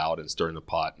so loud and stirring the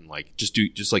pot and like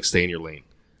just like stay in your lane.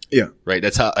 Yeah. Right.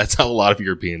 That's how a lot of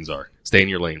Europeans are. Stay in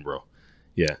your lane, bro.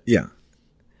 Yeah. Yeah.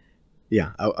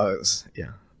 Yeah. I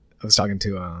was talking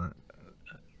to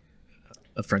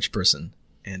a French person,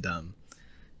 and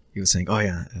he was saying, "Oh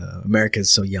yeah,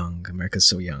 America's so young. America's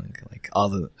so young. Like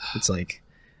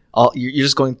you're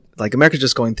just going like America's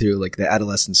just going through like the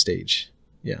adolescent stage."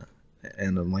 Yeah.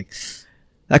 And I'm like,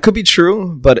 that could be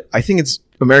true, but I think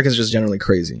Americans just generally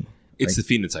crazy. It's the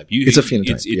phenotype. It's a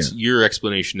phenotype. It's your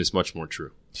explanation is much more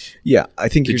true. Yeah, I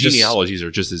think the genealogies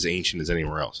are just as ancient as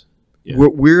anywhere else. Yeah.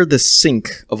 We're the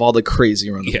sink of all the crazy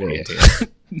around the world. Yeah.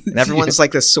 And everyone's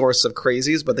like the source of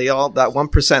crazies, but they all that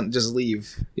 1% just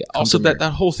leave. Yeah. Also, that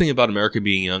whole thing about America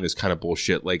being young is kind of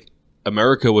bullshit. Like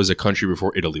America was a country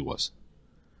before Italy was,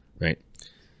 right?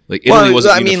 Like Italy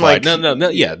wasn't unified. No.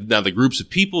 Yeah. Now the groups of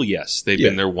people, yes, they've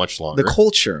been there much longer. The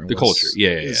culture,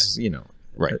 is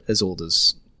right as old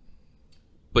as.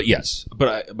 But yes,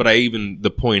 but I even the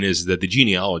point is that the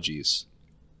genealogies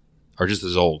are just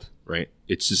as old, right?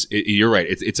 It's just you're right.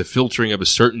 It's a filtering of a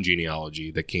certain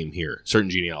genealogy that came here, certain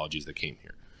genealogies that came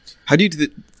here. How do you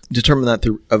determine that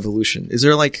through evolution? Is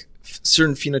there like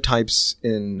certain phenotypes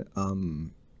in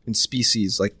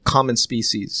species, like common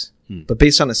species, but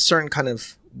based on a certain kind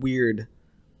of weird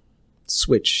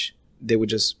switch, they would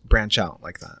just branch out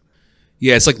like that?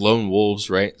 Yeah, it's like lone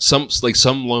wolves, right? Some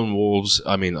lone wolves.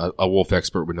 I mean, a wolf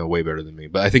expert would know way better than me,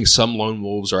 but I think some lone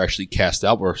wolves are actually cast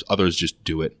out, where others just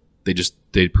do it.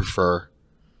 They prefer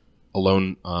a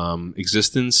lone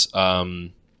existence.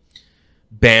 Bands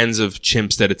of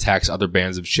chimps that attacks other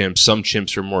bands of chimps. Some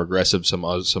chimps are more aggressive. Some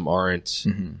aren't.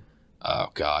 Mm-hmm. Oh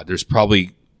God, there's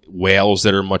probably whales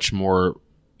that are much more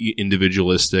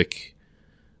individualistic.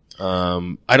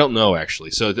 I don't know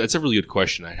actually. So that's a really good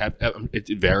question.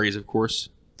 It varies, of course.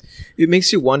 It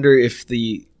makes you wonder if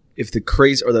the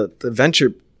craze or the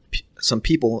venture, some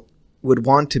people would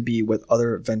want to be with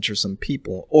other venturesome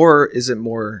people, or is it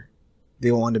more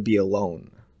they want to be alone?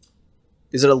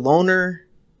 Is it a loner?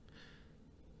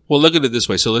 Well, look at it this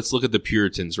way. So let's look at the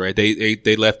Puritans, right?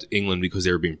 They left England because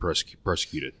they were being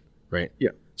persecuted, right?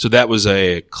 Yeah. So that was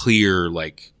a clear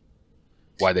like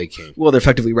why they came. Well, they're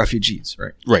effectively refugees,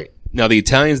 right? Right. Now, the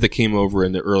Italians that came over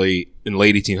in the late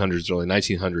 1800s, early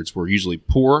 1900s were usually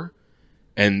poor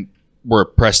and were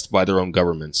oppressed by their own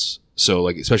governments. So,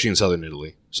 like, especially in southern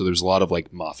Italy. So there's a lot of,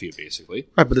 like, mafia, basically.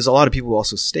 Right, but there's a lot of people who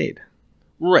also stayed.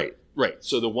 Right.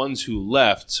 So the ones who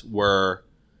left were,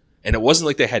 and it wasn't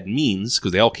like they had means,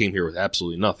 because they all came here with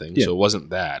absolutely nothing. Yeah. So it wasn't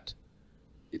that.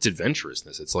 It's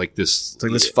adventurousness. It's like this. It's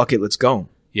like, let's fuck it, let's go.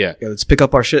 Yeah. Let's pick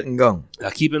up our shit and go. Now,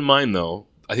 keep in mind, though,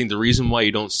 I think the reason why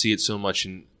you don't see it so much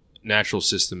in natural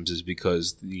systems is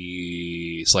because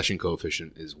the selection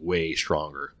coefficient is way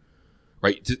stronger,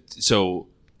 right? So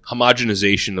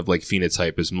homogenization of like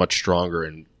phenotype is much stronger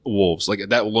in wolves. Like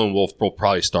that lone wolf will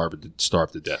probably starve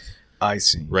to death. I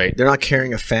see. Right? They're not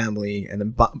carrying a family and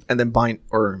then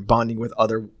bonding with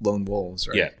other lone wolves,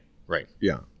 right? Yeah. Right.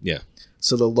 Yeah. Yeah.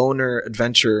 So the loner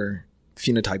adventure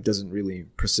phenotype doesn't really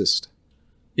persist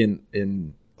in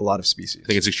a lot of species. I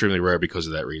think it's extremely rare because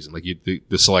of that reason. Like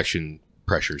the selection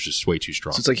pressure is just way too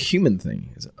strong. So it's like a human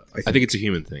thing. I think it's a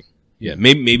human thing. Yeah,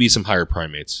 maybe some higher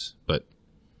primates, but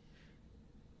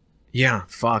yeah,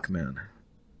 fuck, man.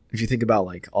 If you think about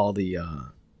like all the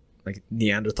like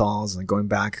Neanderthals and going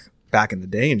back in the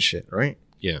day and shit, right?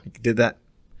 Yeah, like, did that?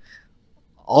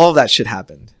 All of that shit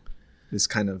happened. This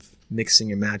kind of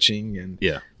mixing and matching and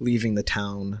leaving the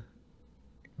town,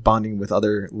 bonding with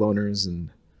other loners and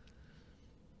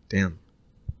damn.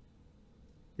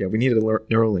 Yeah, we needed a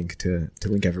Neuralink to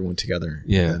link everyone together.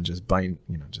 Yeah. And just bind,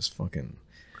 just fucking...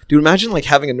 Dude, imagine like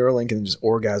having a Neuralink and then just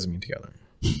orgasming together.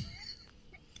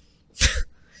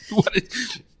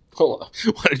 Hold on.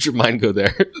 Why did your mind go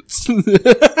there?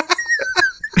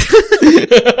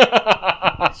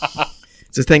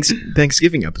 It's a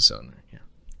Thanksgiving episode. Yeah.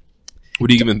 What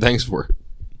are you giving thanks for?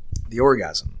 The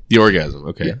orgasm. The orgasm.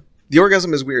 Okay. Yeah. The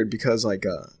orgasm is weird because like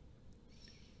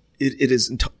it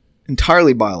is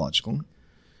entirely biological.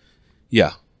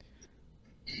 Yeah.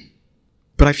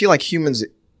 But I feel like humans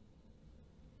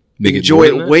Make enjoy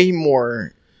it more than it that? way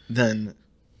more than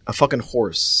a fucking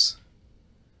horse.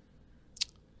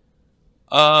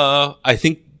 I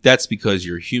think that's because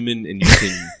you're human and you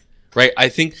can, right? I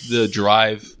think the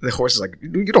drive. The horse is like,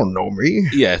 you don't know me.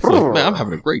 Yeah, it's like, man, I'm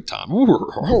having a great time.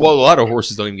 Well, a lot of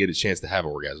horses don't even get a chance to have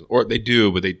orgasm, or they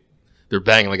do, but they're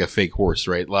banging like a fake horse,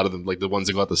 right? A lot of them, like the ones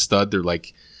that got the stud, they're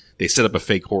like they set up a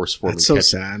fake horse for That's them.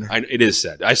 so sad. It is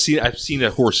sad. I've seen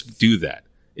a horse do that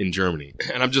in Germany,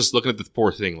 and I'm just looking at the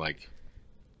poor thing, like,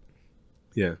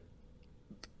 yeah,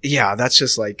 Yeah, that's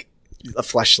just like a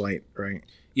fleshlight, right?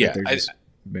 yeah. That they're just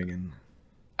banging.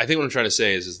 I think what I'm trying to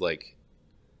say is like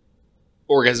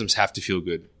orgasms have to feel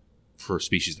good for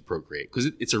species to procreate because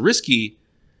it's a risky.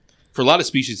 For a lot of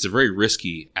species, it's a very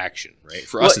risky action, right?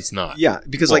 For us, it's not. Yeah,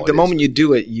 because Well, like the it moment you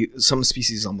do it, some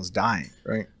species almost die,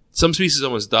 right? Some species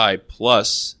almost die.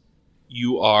 Plus,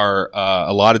 you are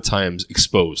a lot of times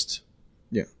exposed.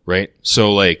 Yeah. Right.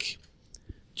 So like,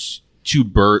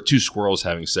 two squirrels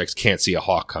having sex can't see a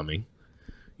hawk coming.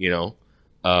 You know.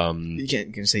 You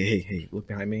can't say, hey, look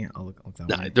behind me. I'll look that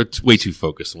Nah, way. they're way too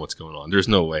focused on what's going on. There's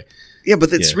no way. Yeah,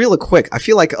 but it's really quick. I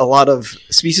feel like a lot of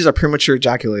species are premature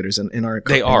ejaculators in our.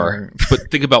 They are, but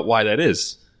think about why that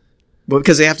is. Well,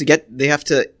 because they have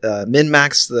to min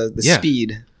max the Yeah.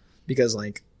 speed because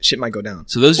like shit might go down.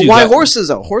 So those But of you why that- horses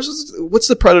though? Horses. What's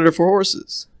the predator for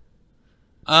horses?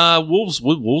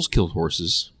 Wolves killed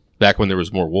horses back when there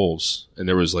was more wolves and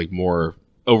there was like more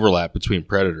overlap between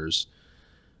predators.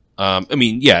 I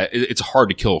mean, yeah, it's hard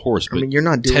to kill a horse, but I mean, you're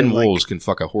not doing 10 like, wolves can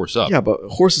fuck a horse up. Yeah, but a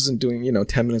horse isn't doing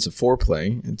 10 minutes of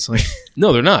foreplay. It's like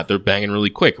No, they're not. They're banging really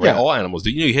quick, right? Yeah. All animals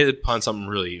do. You hit upon something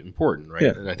really important, right? Yeah.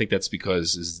 And I think that's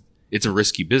because it's a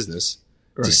risky business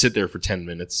to Right. sit there for 10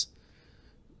 minutes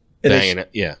And banging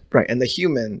it. Yeah. right, and the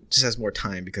human just has more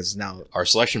time because now. Our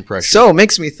selection pressure. So it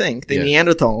makes me think the Yeah.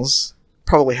 Neanderthals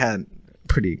probably had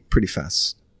pretty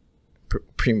fast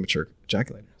premature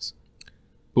ejaculators.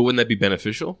 But wouldn't that be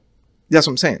beneficial? That's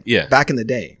what I'm saying. Yeah. Back in the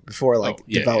day, before like Oh,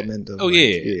 yeah, development yeah. of. Oh, like,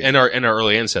 yeah. And our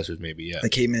early ancestors, maybe, yeah. They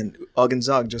came in ugg and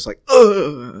zug, just like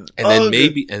ugh. And then ugh.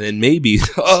 maybe,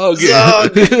 oh,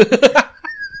 Zug. yeah.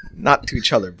 Not to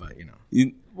each other, but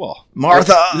Well,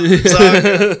 Martha.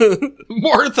 Zug.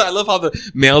 Martha. I love how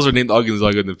the males are named Ugg and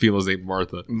Zug and the females named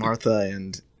Martha. Martha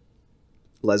and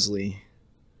Leslie.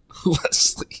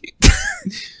 Leslie.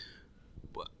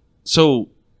 So,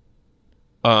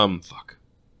 fuck.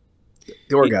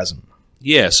 The orgasm.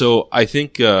 Yeah. So I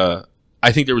think there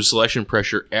was selection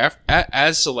pressure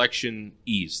as selection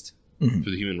eased Mhm. for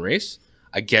the human race.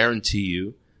 I guarantee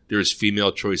you there is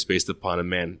female choice based upon a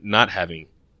man not having.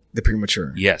 The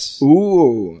premature. Yes.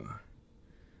 Ooh.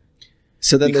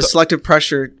 So then the Because- selective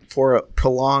pressure for a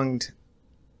prolonged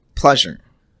pleasure.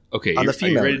 Okay. On the Are you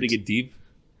female ready to end. get deep?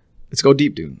 Let's go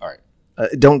deep, dude. All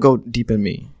right. Don't go deep in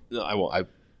me. No, I won't.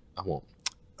 I won't.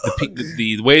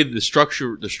 The way the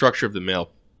structure of the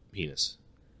male penis.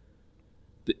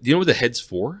 Do you know what the head's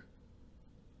for?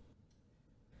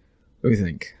 What do you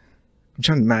think? I'm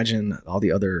trying to imagine all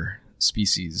the other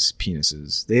species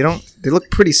penises. They look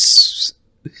pretty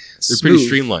They're pretty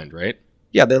streamlined, right?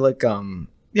 Yeah, they look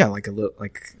like a little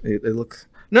like they look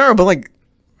but like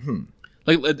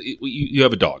Like you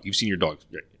have a dog. You've seen your dog.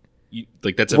 Right?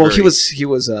 Like that's a well, very, he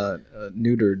was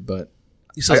neutered, but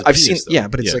he still has a I've penis, seen though.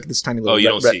 but it's like this tiny little Oh, you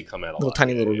red, don't red- see it come out a little lot.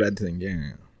 tiny little Yeah. red thing.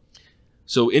 Yeah.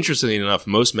 So interestingly enough,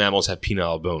 most mammals have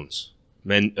penile bones.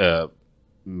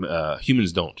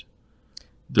 Humans don't.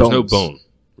 There's no Bones. bone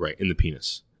right in the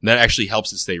penis. And that actually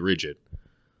helps it stay rigid.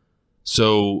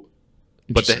 So,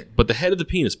 but Interesting. the head of the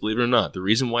penis, believe it or not, the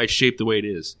reason why it's shaped the way it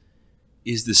is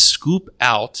to scoop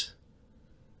out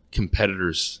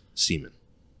competitors' semen.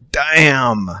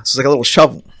 Damn. So it's like a little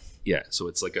shovel. Yeah, so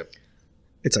it's like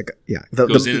It's like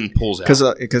goes in and pulls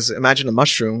out. because imagine a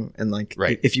mushroom and like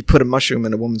Right. if you put a mushroom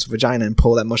in a woman's vagina and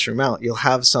pull that mushroom out, you'll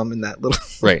have some in that little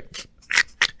Right. that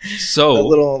So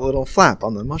little flap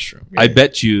on the mushroom. I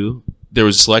bet you there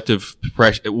was selective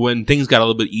pressure when things got a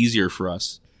little bit easier for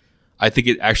us. I think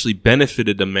it actually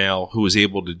benefited the male who was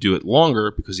able to do it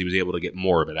longer because he was able to get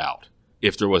more of it out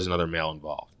if there was another male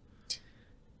involved.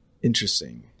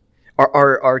 Interesting.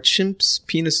 Are chimps'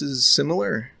 penises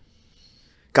similar?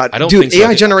 God, I don't dude, think so.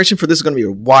 AI generation for this is going to be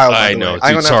wild. by I the know. way. Dude,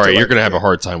 I'm sorry, you're like, going to have a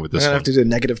hard time with I'm this gonna one. have to do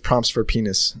negative prompts for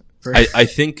penis. I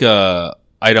think I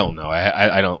don't know.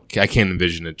 I can't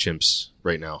envision a chimps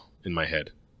right now in my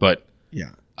head. But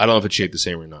Yeah. I don't know if it's shaped the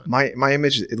same or not. My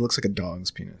image, it looks like a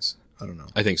dog's penis. I don't know.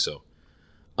 I think so.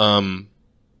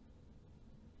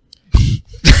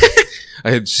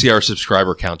 I see our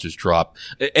subscriber count just drop.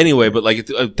 Anyway, but like,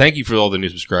 thank you for all the new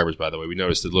subscribers, by the way. We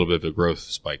noticed a little bit of a growth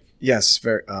spike. Yes,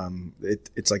 very.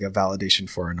 It's like a validation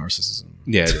for our narcissism.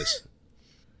 Yeah, it is.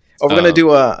 Oh, we're gonna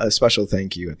do a special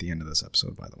thank you at the end of this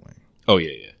episode, by the way. Oh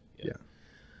yeah.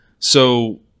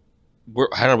 So,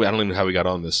 I don't even know how we got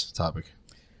on this topic.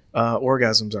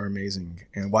 Orgasms are amazing,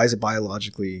 and why is it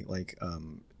biologically like?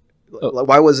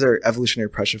 Why was there evolutionary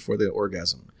pressure for the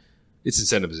orgasm? It's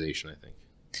incentivization, I think.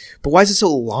 But why is it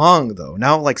so long though?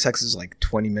 Now, like, sex is like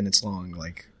 20 minutes long.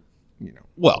 Like, you know.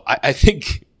 Well, I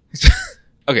think.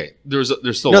 Okay, there's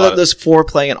still there's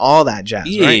foreplay and all that jazz,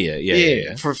 right?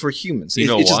 Yeah. For humans, You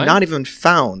know it's just why? not even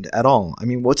found at all. I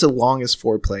mean, what's the longest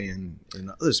foreplay in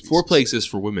other species? Foreplay exists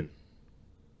for women.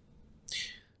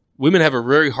 Women have a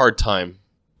very hard time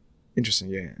Interesting,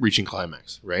 yeah. reaching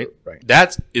climax, right? Right.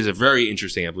 That is a very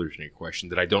interesting evolutionary question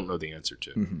that I don't know the answer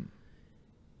to. Mm-hmm.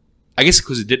 I guess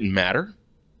because it didn't matter.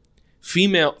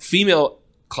 Female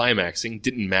climaxing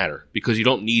didn't matter because you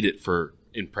don't need it for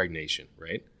impregnation,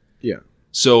 right? Yeah.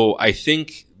 So I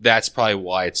think that's probably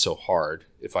why it's so hard,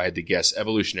 if I had to guess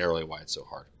evolutionarily why it's so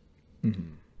hard.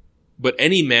 Mm-hmm. But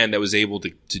any man that was able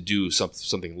to do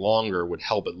something longer would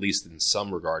help at least in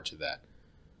some regard to that.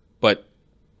 But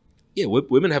yeah,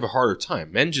 women have a harder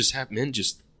time. Men just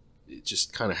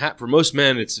kind of have. For most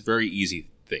men, it's a very easy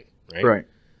thing, right? Right.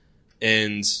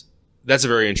 And that's a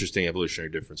very interesting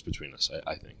evolutionary difference between us,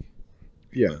 I think.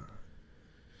 Yeah.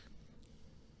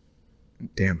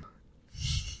 Damn.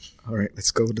 All right, let's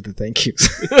go to the thank yous.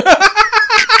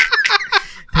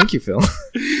 Thank you, Phil.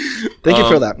 Thank you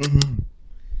for that. Mm-hmm.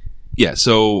 Yeah.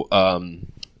 So,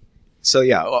 So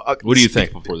yeah, what are you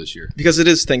thankful for this year? Because it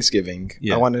is Thanksgiving,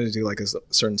 Yeah. I wanted to do like a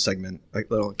certain segment, like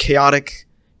little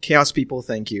chaos people.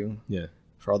 Thank you Yeah.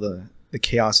 for all the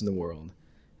chaos in the world,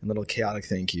 and little chaotic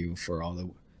thank you for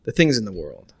all the things in the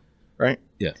world. Right?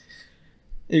 Yeah.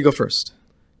 You go first.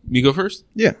 Me go first?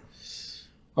 Yeah.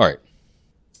 All right.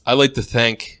 I'd like to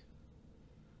thank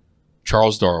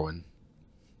Charles Darwin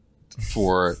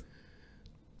for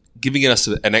giving us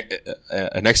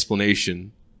an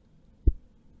explanation,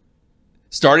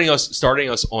 starting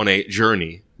us on a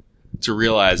journey to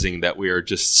realizing that we are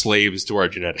just slaves to our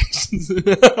genetics.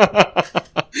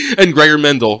 And Gregor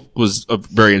Mendel was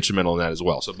very instrumental in that as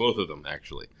well. So both of them,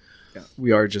 actually. Yeah.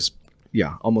 We are just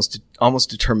almost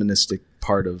deterministic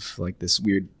part of like this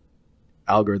weird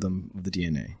algorithm of the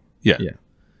DNA. Yeah. Yeah.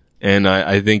 And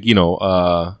I think,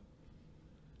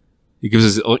 it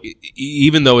gives us,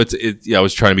 even though I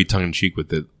was trying to be tongue in cheek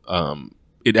with it,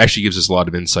 it actually gives us a lot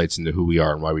of insights into who we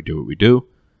are and why we do what we do.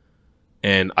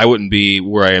 And I wouldn't be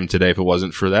where I am today if it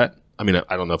wasn't for that. I mean,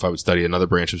 I don't know if I would study another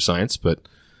branch of science, but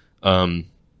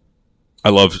I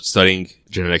love studying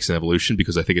genetics and evolution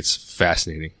because I think it's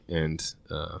fascinating. And,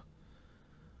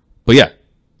 but yeah.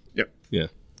 Yep. Yeah.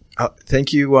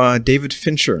 Thank you, David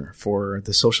Fincher, for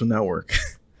The Social Network,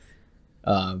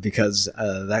 because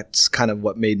that's kind of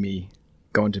what made me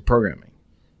go into programming.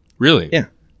 Really? Yeah.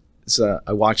 So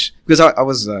I watched, because I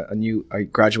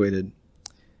graduated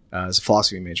as a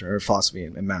philosophy major, or philosophy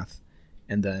and math,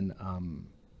 and then I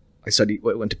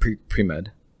went to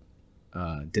pre-med,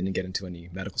 didn't get into any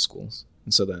medical schools,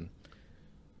 and so then,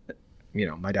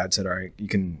 my dad said, all right, you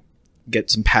can get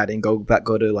some padding, go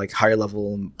to like higher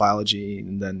level biology,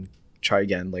 and then try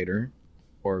again later,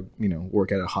 or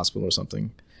work at a hospital or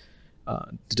something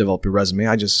to develop your resume.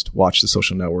 I just watched The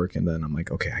Social Network, and then I'm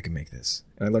like, okay, I can make this,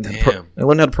 and I learned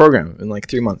how to program in like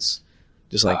 3 months.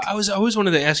 Just like I always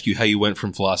wanted to ask you how you went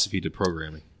from philosophy to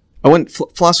programming. I went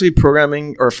philosophy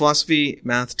programming, or philosophy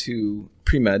math to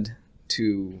pre-med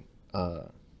to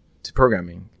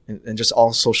programming, and just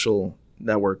all social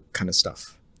network kind of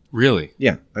stuff. Really?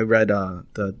 Yeah, I read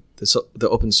the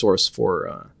open source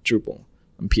for Drupal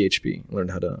on PHP.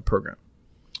 Learned how to program.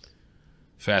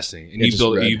 Fascinating.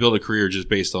 And you built a career just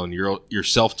based on your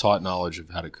self-taught knowledge of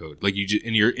how to code. Like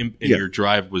your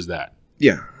drive was that.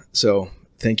 Yeah. So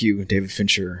thank you, David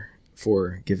Fincher,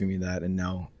 for giving me that, and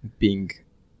now being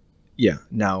a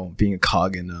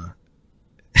cog in the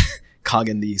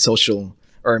social,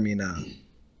 or in the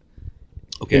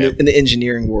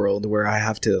engineering world, where I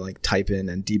have to like type in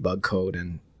and debug code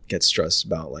and get stressed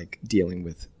about like dealing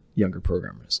with younger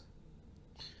programmers.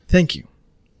 Thank you.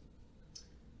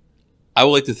 I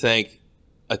would like to thank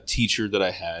a teacher that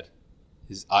I had.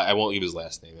 I won't give his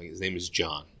last name. His name is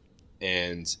John.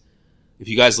 And if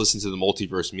you guys listen to the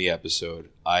Multiverse Me episode,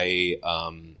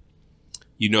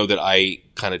 you know that I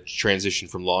kind of transitioned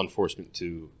from law enforcement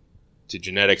to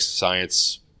genetics,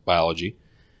 science, biology.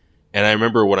 And I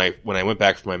remember when I went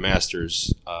back for my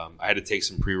master's, I had to take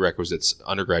some prerequisites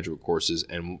undergraduate courses,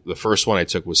 and the first one I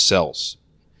took was cells.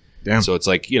 Damn. So it's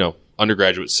like,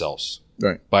 undergraduate cells.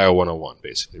 Right. Bio 101,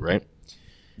 basically, right?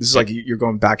 This is like you're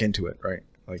going back into it, right?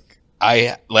 Like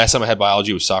last time I had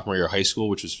biology was sophomore year of high school,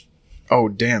 which was oh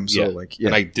damn. So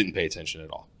and I didn't pay attention at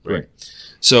all. Right.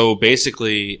 So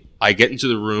basically, I get into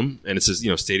the room and it says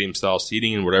stadium style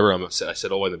seating and whatever. I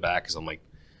sit all the way in the back because I'm like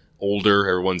older.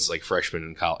 Everyone's like freshmen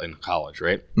in college,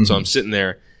 right? Mm-hmm. So I'm sitting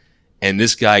there, and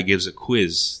this guy gives a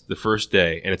quiz the first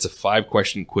day, and it's a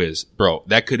 5-question quiz, bro.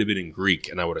 That could have been in Greek,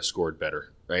 and I would have scored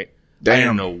better, right? Damn. I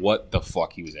didn't know what the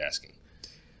fuck he was asking.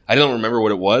 I don't remember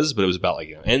what it was, but it was about like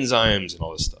enzymes and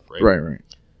all this stuff, right? Right.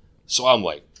 So I'm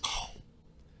like,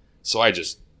 so I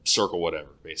just circle whatever,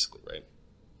 basically, right?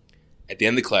 At the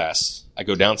end of the class, I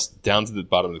go down to the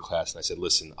bottom of the class, and I said,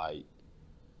 "Listen, I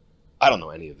don't know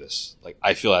any of this. Like,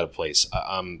 I feel out of place.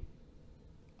 I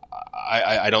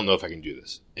don't know if I can do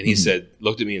this." And he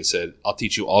looked at me and said, "I'll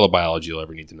teach you all the biology you'll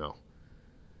ever need to know."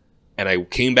 And I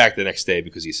came back the next day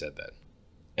because he said that.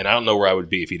 And I don't know where I would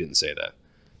be if he didn't say that.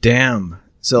 Damn.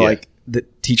 So like the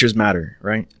teachers matter,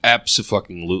 right?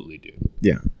 Absolutely, dude.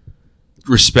 Yeah.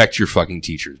 Respect your fucking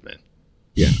teachers, man.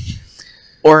 Yeah.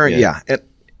 Or It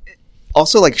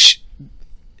also like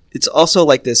it's also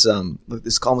like this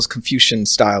almost Confucian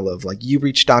style of like you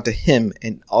reached out to him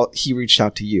and he reached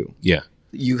out to you. Yeah.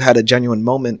 You had a genuine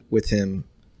moment with him,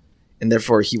 and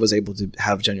therefore he was able to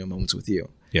have genuine moments with you.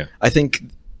 Yeah. I think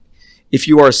if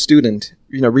you are a student,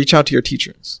 reach out to your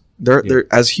teachers. They're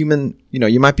as human,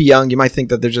 you might be young, you might think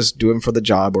that they're just doing for the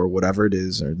job or whatever it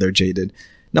is, or they're jaded.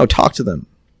 No, talk to them.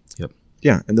 Yep.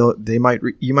 Yeah, and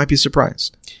you might be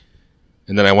surprised.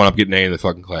 And then I wound up getting an A in the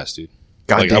fucking class, dude.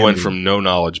 I went from no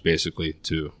knowledge basically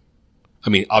to, I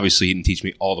mean, obviously he didn't teach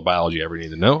me all the biology I ever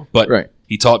needed to know, but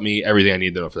he taught me everything I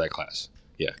needed to know for that class.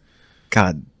 Yeah.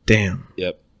 God damn.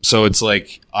 Yep. So it's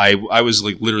like I was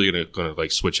like literally gonna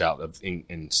like switch out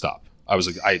and stop. I was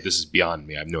like, this is beyond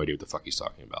me. I have no idea what the fuck he's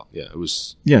talking about. Yeah, it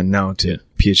was. Yeah, now to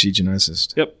PhD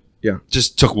geneticist. Yep. Yeah.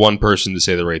 Just took one person to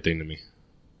say the right thing to me.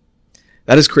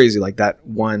 That is crazy. Like that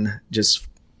one just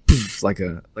like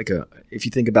a if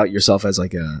you think about yourself as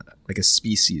like a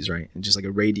species, right? And just like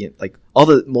a radiant, like all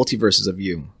the multiverses of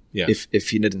you. Yeah. If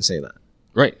he didn't say that.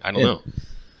 Right. I don't know.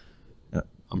 Yeah.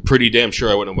 I'm pretty damn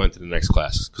sure I wouldn't have went to the next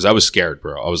class because I was scared,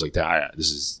 bro. I was like,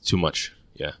 this is too much.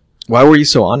 Yeah. Why were you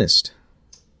so honest?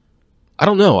 I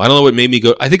don't know. I don't know what made me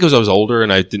go. I think because I was older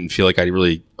and I didn't feel like I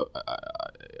really.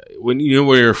 When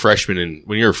you're a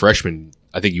freshman,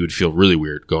 I think you would feel really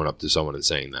weird going up to someone and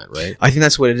saying that, right? I think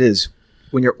that's what it is.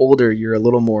 When you're older, you're a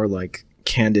little more like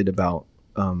candid about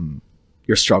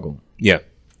your struggle. Yeah.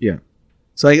 Yeah.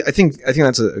 So I think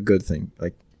that's a good thing.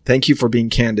 Like, thank you for being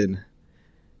candid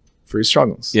for your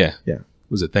struggles. Yeah. Yeah.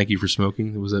 Was it Thank You for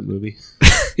Smoking? Was that movie?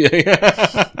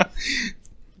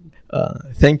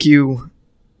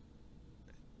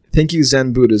 Thank you,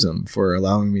 Zen Buddhism, for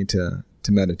allowing me to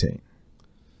meditate.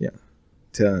 Yeah.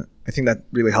 I think that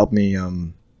really helped me.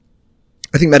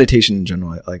 I think meditation in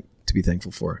general, I like to be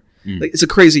thankful for. Like, it's a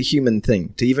crazy human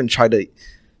thing to even try to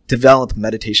develop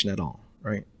meditation at all,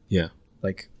 right? Yeah.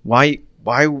 Like, why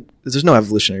there's no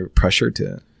evolutionary pressure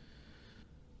to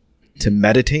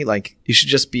meditate. Like, it should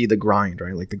just be the grind,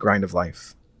 right? Like the grind of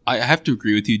life. I have to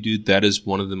agree with you, dude. That is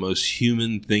one of the most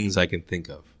human things I can think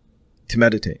of. To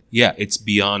meditate. Yeah, it's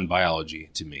beyond biology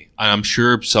to me. I'm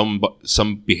sure some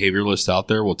behavioralists out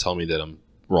there will tell me that I'm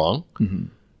wrong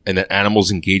and that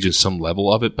animals engage in some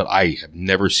level of it, but I have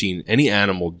never seen any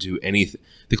animal do anything.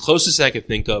 The closest I can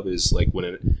think of is like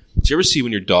did you ever see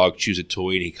when your dog chews a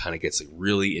toy and he kind of gets like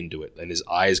really into it and his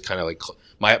eyes kind of like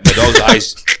my dog's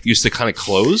eyes used to kind of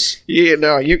close? Yeah,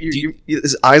 no,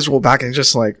 his eyes roll back and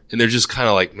just like, and they're just kind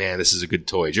of like, man, this is a good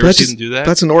toy. Did you ever see them do that?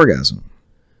 That's an orgasm.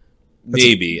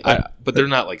 Maybe, but they're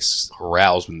not like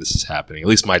aroused when this is happening. At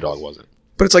least my dog wasn't.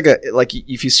 But it's like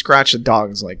if you scratch a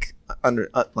dog's like under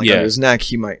his neck,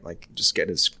 he might like just get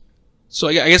his. So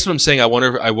I guess what I'm saying, I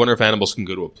wonder if animals can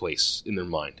go to a place in their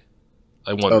mind.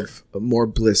 I wonder of more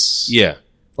bliss. Yeah,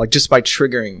 like just by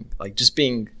triggering, like just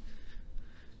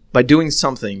by doing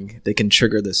something, they can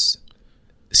trigger this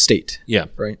state. Yeah,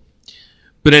 right.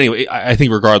 But anyway, I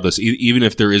think regardless, even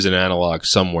if there is an analog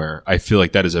somewhere, I feel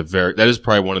like that is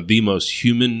probably one of the most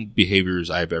human behaviors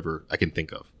I can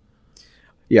think of.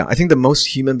 Yeah, I think the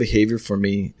most human behavior for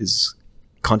me is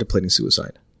contemplating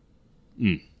suicide.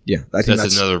 Yeah, I think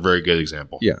that's another very good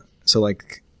example. Yeah, so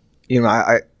like,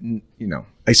 I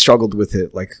struggled with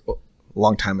it like a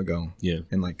long time ago. Yeah,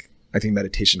 and like I think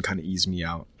meditation kind of eased me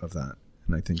out of that,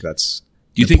 and I think that's.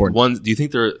 Do you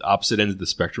think they're opposite ends of the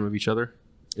spectrum of each other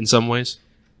in some ways?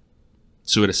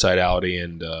 suicidality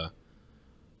and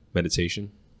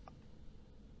meditation?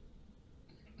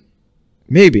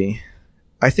 Maybe.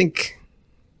 I think,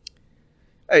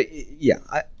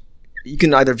 you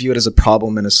can either view it as a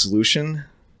problem and a solution,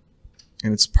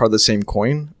 and it's part of the same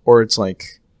coin, or it's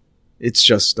like, it's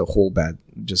just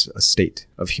just a state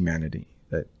of humanity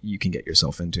that you can get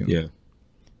yourself into. Yeah.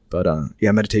 But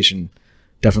meditation,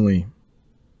 definitely.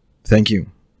 Thank you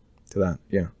to that.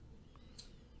 Yeah.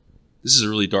 This is a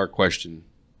really dark question,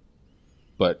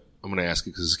 but I'm going to ask it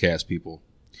because it's Chaos People.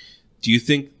 Do you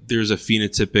think there's a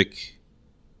phenotypic?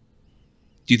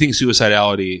 Do you think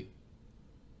suicidality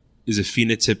is a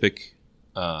phenotypic?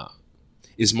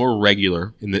 Is more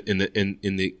regular in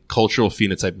the cultural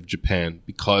phenotype of Japan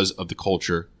because of the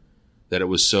culture that it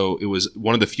was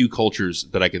one of the few cultures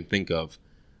that I can think of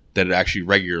that it actually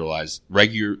regularized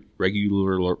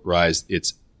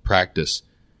its practice,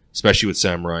 especially with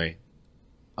samurai.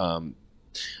 I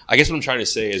guess what I'm trying to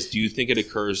say is, do you think it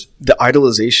occurs? The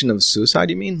idolization of suicide,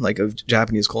 you mean, like of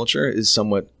Japanese culture, is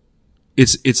somewhat.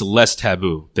 It's less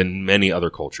taboo than many other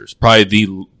cultures.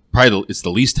 Probably it's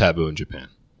the least taboo in Japan.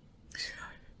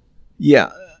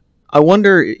 Yeah, I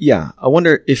wonder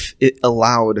if it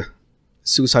allowed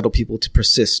suicidal people to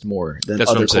persist more than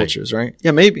other cultures, right?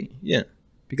 Yeah, maybe. Yeah,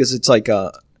 because it's like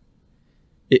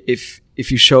if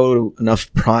you show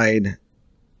enough pride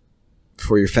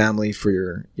for your family, for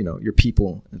your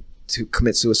people to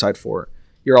commit suicide for,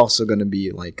 you're also going to be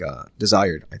like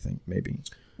desired, I think, maybe.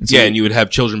 And you would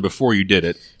have children before you did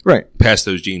it, right? Pass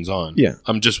those genes on. Yeah,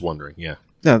 I'm just wondering. Yeah,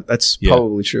 that's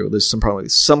probably true. There's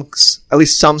at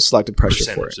least some selective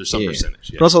pressure for it. There's some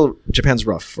percentage, but also Japan's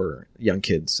rough for young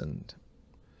kids, and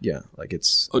like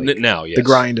it's now, yes, the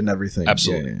grind and everything.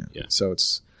 Absolutely, yeah. So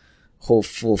it's a whole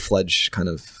full-fledged kind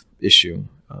of issue.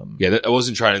 That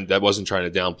wasn't trying to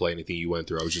downplay anything you went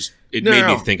through. It made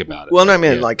me think about it. Well, I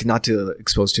mean, like, not to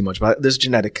expose too much, but there's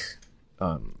genetic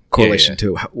correlation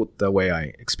to the way I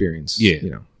experience.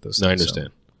 Those things. I understand.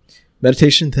 So.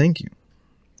 Meditation. Thank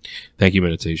you,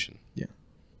 meditation. Yeah,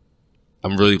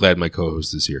 I'm really glad my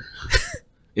co-host is here.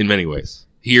 In many ways,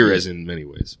 as in many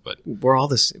ways, but we're all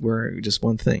this. We're just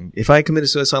one thing. If I committed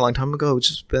suicide a long time ago, it's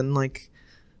just been like,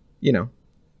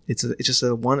 it's just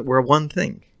we're one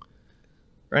thing.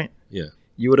 Right? Yeah.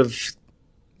 You would have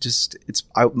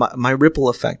my ripple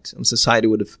effect on society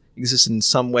would have existed in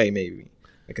some way, maybe.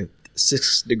 Like a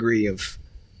 6th degree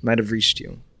might have reached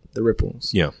you, the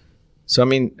ripples. Yeah. So, I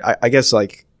mean, I guess,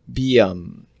 like, be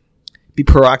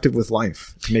proactive with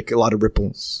life. Make a lot of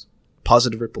ripples,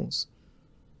 positive ripples.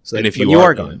 So and if when you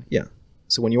are gone,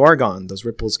 So when you are gone, those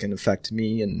ripples can affect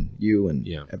me and you and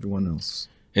everyone else.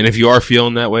 And if you are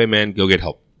feeling that way, man, go get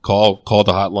help. Call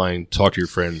the hotline, talk to your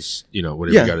friends,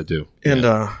 whatever you got to do. And,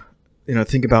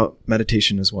 think about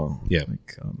meditation as well. Yeah.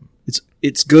 Like,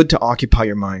 it's good to occupy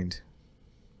your mind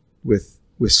with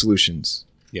solutions.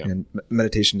 Yeah. And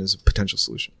meditation is a potential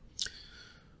solution.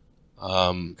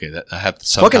 Okay, I have to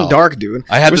somehow... Fucking dark, dude.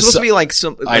 We're supposed to be like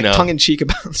some tongue-in-cheek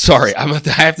about... Sorry, I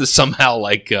have to somehow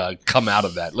come out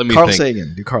of that. Let me Carl think.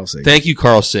 Sagan. Do Carl Sagan. Thank you,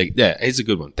 Carl Sagan. Yeah, it's a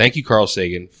good one. Thank you, Carl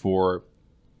Sagan, for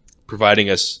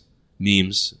providing us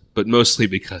memes, but mostly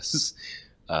because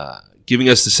giving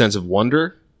us the sense of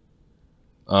wonder.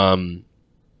 And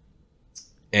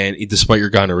despite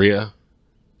your gonorrhea,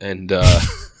 and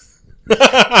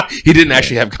he didn't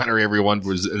actually have gonorrhea. Everyone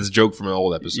was a joke from an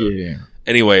old episode. Yeah.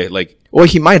 Anyway,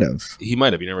 he might have. He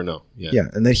might have. You never know. Yeah. Yeah,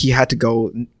 and then he had to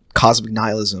go cosmic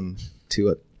nihilism to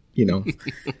it.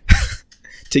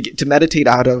 to meditate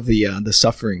out of the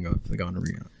suffering of the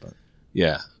gonorrhea. But.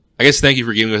 Yeah. I guess thank you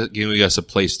for giving us a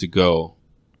place to go,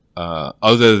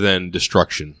 other than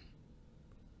destruction,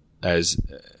 as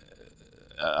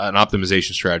an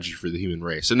optimization strategy for the human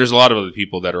race. And there's a lot of other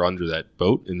people that are under that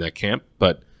boat in that camp,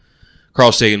 but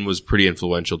Carl Sagan was pretty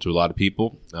influential to a lot of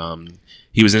people.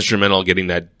 He was instrumental in getting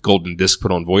that golden disc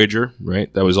put on Voyager,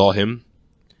 right? That was all him.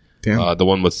 Damn. The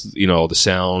one with all the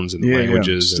sounds and the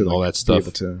languages and all that stuff,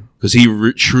 because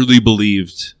he truly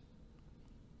believed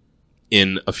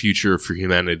in a future for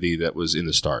humanity that was in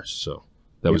the stars. So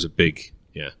that was a big,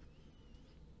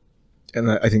 And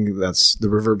I think that's the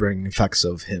reverberating effects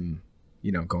of him,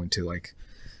 going to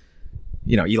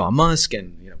Elon Musk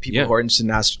and, people who are interested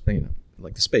in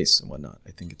like the space and whatnot.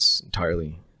 I think it's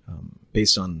entirely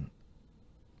based on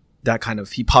that kind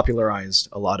of, he popularized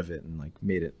a lot of it and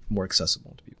made it more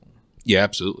accessible to people. Yeah,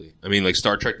 absolutely. I mean,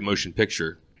 Star Trek the Motion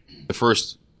Picture, the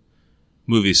first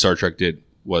movie Star Trek did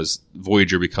was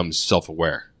Voyager becomes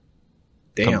self-aware.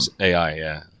 Damn. Becomes AI,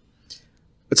 yeah.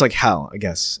 It's like HAL, I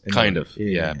guess. Kind of,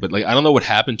 yeah. But I don't know what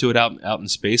happened to it out in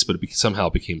space, but it somehow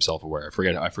became self-aware.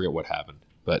 I forget what happened.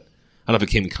 But don't know if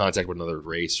it came in contact with another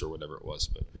race or whatever it was,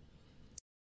 but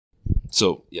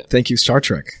so yeah. Thank you, Star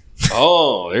Trek.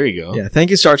 Oh, there you go. Yeah, thank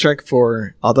you, Star Trek,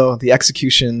 for although the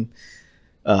execution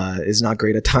is not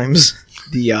great at times,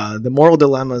 the moral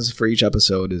dilemmas for each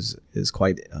episode is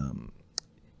quite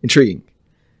intriguing,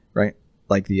 right?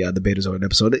 Like the Betazoid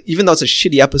episode, even though it's a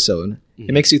shitty episode,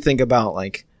 it makes you think about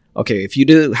like, okay, if you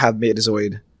do have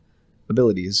Betazoid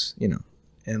abilities, you know,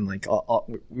 and like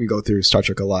we go through Star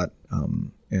Trek a lot,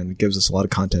 and it gives us a lot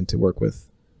of content to work with.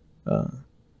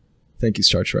 Thank you,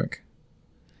 Star Trek.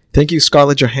 Thank you,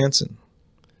 Scarlett Johansson.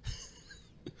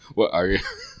 What are you?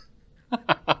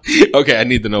 Okay, I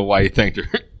need to know why you thanked her.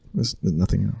 There's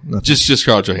nothing. Just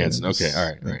Scarlett Johansson. Okay,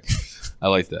 all right. I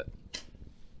like that.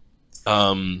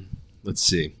 Let's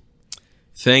see.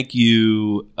 Thank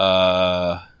you.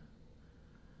 Oh,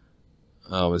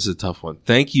 this is a tough one.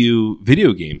 Thank you,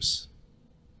 video games.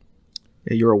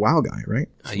 Yeah, you're a WoW guy, right?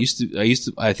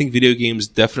 I think video games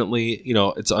definitely, you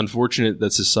know, it's unfortunate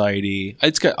that society,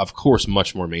 it's got, of course,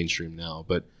 much more mainstream now,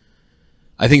 but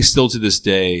I think still to this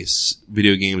day,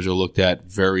 video games are looked at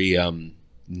very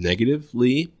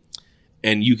negatively,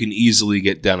 and you can easily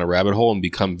get down a rabbit hole and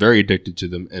become very addicted to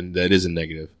them, and that is a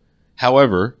negative.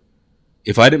 However,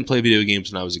 if I didn't play video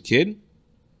games when I was a kid,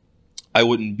 I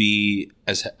wouldn't be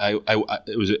as,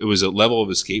 it was a level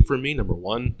of escape for me, number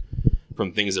one,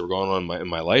 from things that were going on in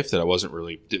my life that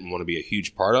I didn't want to be a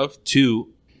huge part of. Two,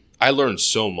 I learned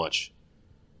so much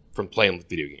from playing with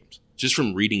video games, just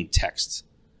from reading text.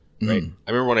 Right. I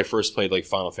remember when I first played like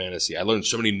Final Fantasy, I learned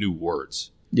so many new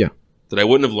words. Yeah. That I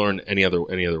wouldn't have learned any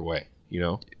other way. You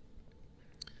know.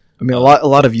 I mean, a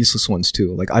lot of useless ones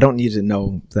too. Like I don't need to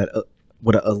know that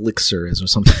what an elixir is or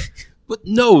something. But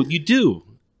no, you do,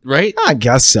 right? I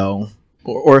guess so.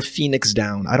 Or a Phoenix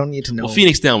Down. I don't need to know. Well,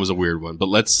 Phoenix Down was a weird one, but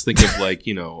let's think of like,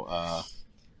 you know,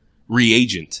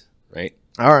 reagent, right?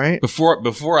 All right.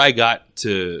 Before I got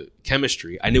to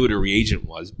chemistry, I knew what a reagent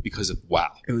was because of WoW.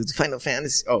 It was Final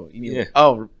Fantasy. Oh, you mean? Yeah.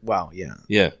 Oh, wow. Yeah.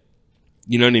 Yeah.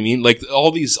 You know what I mean? Like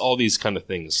all these kind of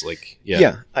things. Like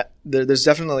yeah. There's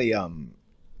definitely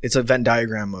it's a Venn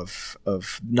diagram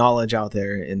of knowledge out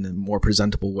there in a more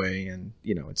presentable way, and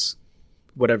you know it's.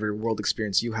 Whatever world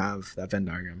experience you have, that Venn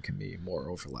diagram can be more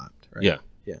overlapped, right? Yeah.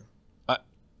 Yeah.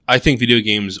 I think video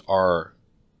games are,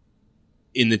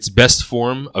 in its best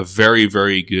form, a very,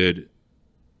 very good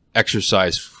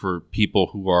exercise for people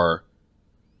who are,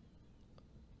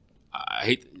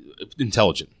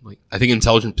 intelligent. Like, I think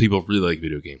intelligent people really like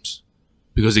video games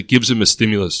because it gives them a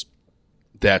stimulus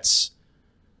that's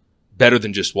better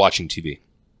than just watching TV.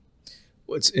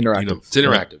 It's interactive. You know, it's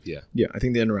interactive, right? Yeah. Yeah, I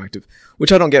think the interactive,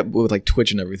 which I don't get with like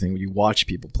Twitch and everything, when you watch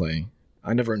people play.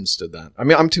 I never understood that. I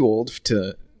mean, I'm too old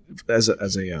as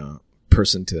a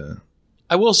person to.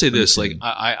 I will say this, like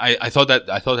I thought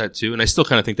that too, and I still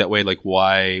kind of think that way. Like,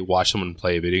 why watch someone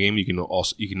play a video game? You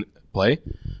can play,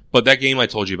 but that game I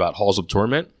told you about, Halls of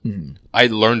Torment, I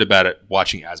learned about it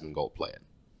watching Asmongold play it.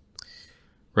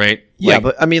 Right? Yeah, like,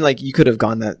 but I mean, like you could have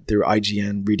gone that through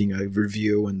IGN, reading a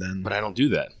review, and then. But I don't do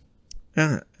that. Do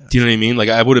you know what I mean? Like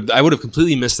I would have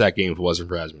completely missed that game if it wasn't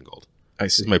for Asmongold. I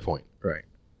see. That's my point. Right.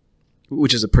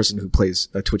 Which is a person who plays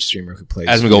a Twitch streamer who plays.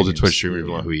 Asmongold's a Twitch streamer. If you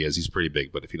don't know who he is, he's pretty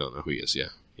big. But if you don't know who he is, yeah.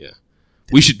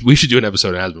 We should do an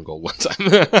episode on Asmongold one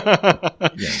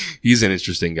time. Yeah. He's an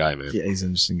interesting guy, man. Yeah, he's an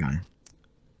interesting guy.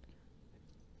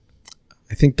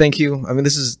 I think. Thank you. I mean,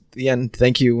 this is the end.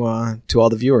 Thank you to all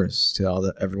the viewers,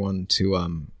 to everyone.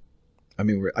 I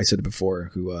mean, I said it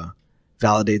before. Who.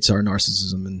 Validates our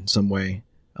narcissism in some way.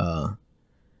 I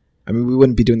mean, we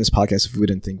wouldn't be doing this podcast if we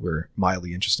didn't think we're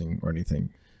mildly interesting or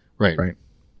anything. Right.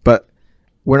 But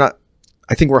we're not.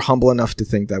 I think we're humble enough to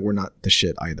think that we're not the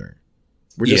shit either.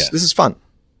 We're just. This is fun.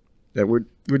 That we're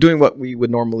doing what we would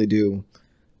normally do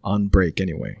on break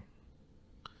anyway.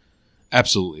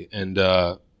 Absolutely, and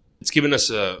it's given us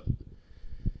a.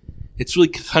 It's really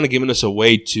kind of given us a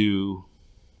way to.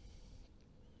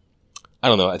 I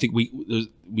don't know. I think we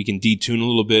can detune a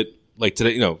little bit. Like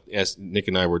today, you know, as Nick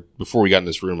and I were, before we got in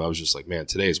this room, I was just like, man,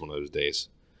 today is one of those days.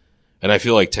 And I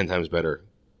feel like 10 times better,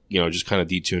 you know, just kind of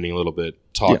detuning a little bit,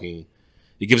 talking. Yeah.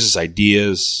 It gives us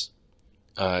ideas.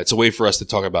 It's a way for us to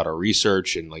talk about our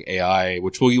research and like AI,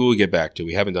 which we'll get back to.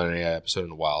 We haven't done an AI episode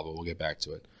in a while, but we'll get back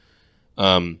to it.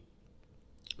 But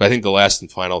I think the last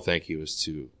and final thank you is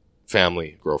to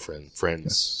family, girlfriend,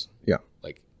 friends. Yes. Yeah.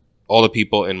 Like all the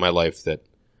people in my life that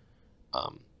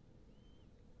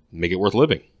make it worth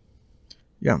living.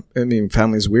 Yeah, I mean,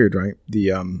 family is weird, right?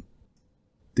 The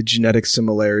genetic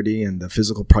similarity and the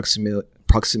physical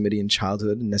proximity in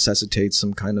childhood necessitates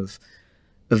some kind of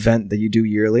event that you do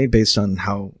yearly based on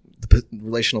how the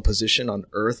relational position on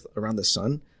Earth around the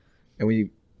sun. And when you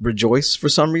rejoice for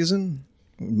some reason.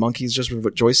 Monkeys just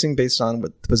rejoicing based on the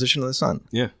position of the sun.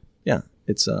 Yeah. Yeah.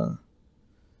 It's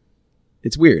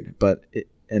weird, but it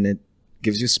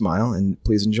gives you a smile, and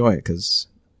please enjoy it, because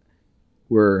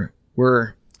we're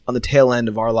on the tail end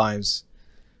of our lives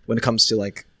when it comes to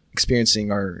like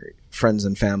experiencing our friends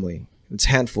and family. It's a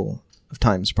handful of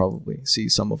times probably see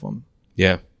some of them.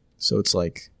 Yeah. So it's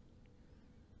like,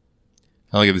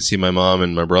 I only get to see my mom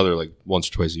and my brother like once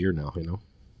or twice a year now,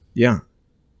 Yeah.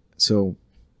 So,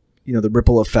 the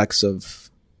ripple effects of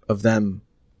them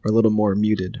are a little more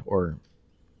muted, or,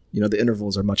 the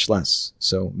intervals are much less.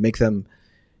 So make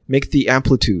the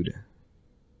amplitude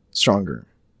stronger,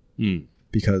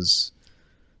 because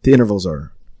the intervals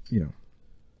are,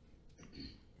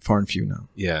 far and few now.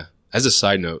 Yeah. As a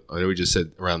side note, I know we just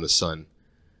said around the sun.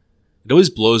 It always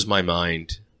blows my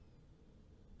mind.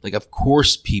 Like, of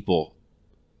course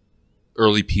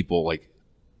early people, like,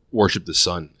 worship the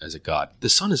sun as a god. The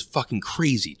sun is fucking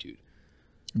crazy, dude.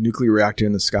 A nuclear reactor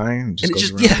in the sky. And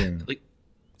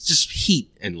it's just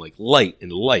heat and, like, light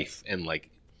and life. And, like,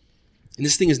 and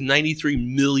this thing is 93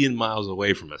 million miles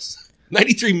away from us.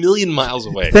 93 million miles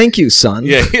away. Thank you, sun.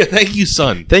 Yeah, thank you,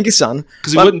 sun. Thank you, sun.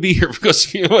 Because we wouldn't be here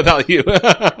without you.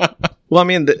 Well, I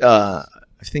mean, I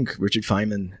think Richard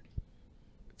Feynman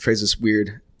phrased this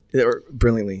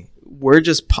brilliantly. We're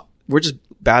just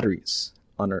batteries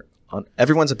on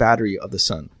everyone's a battery of the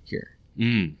sun here,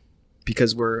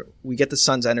 because we get the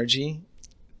sun's energy.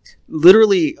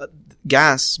 Literally,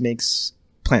 gas makes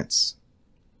plants.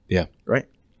 Yeah. Right.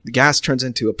 The gas turns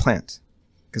into a plant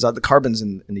because the carbon's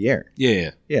in the air.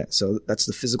 Yeah. So that's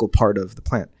the physical part of the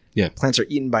plant. Yeah. Plants are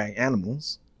eaten by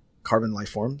animals, carbon life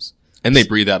forms. And they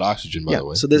breathe out oxygen, by the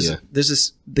way. So there's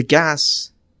this, the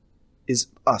gas is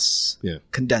us,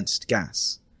 condensed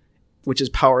gas, which is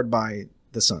powered by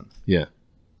the sun. Yeah.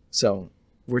 So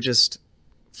we're just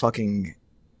fucking,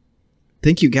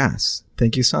 thank you, gas.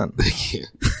 Thank you, sun.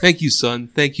 Thank you, sun.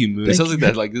 Thank you, moon. It sounds like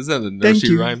that. Like, is that a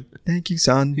nursery rhyme? Thank you,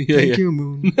 sun. Thank you,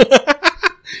 moon.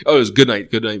 Oh, it was Good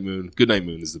Night Moon. Good Night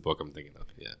Moon is the book I'm thinking of.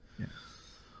 Yeah.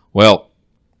 Well,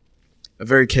 a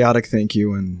very chaotic thank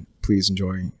you, and please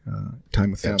enjoy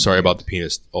time with family. I'm sorry about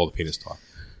all the penis talk.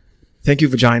 Thank you,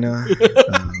 vagina.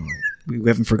 We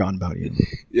haven't forgotten about you.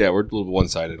 Yeah, we're a little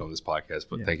one-sided on this podcast,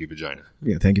 but thank you, vagina.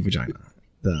 Yeah, thank you, vagina.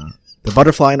 The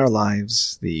butterfly in our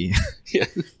lives. The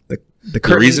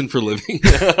the reason for living.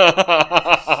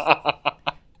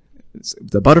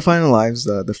 The butterfly in our lives.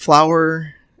 The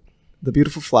flower. The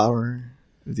beautiful flower.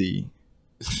 The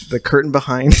curtain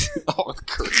behind. Oh, the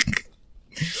curtain.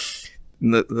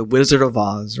 The Wizard of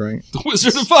Oz, right? The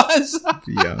Wizard of Oz.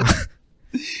 Yeah.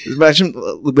 Imagine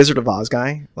the Wizard of Oz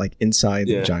guy, like inside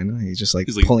the vagina. He's just like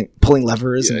pulling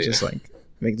levers and just like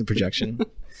making the projection.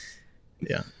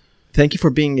 Yeah. Thank you for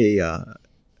being a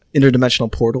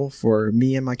interdimensional portal for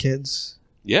me and my kids.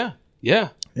 Yeah.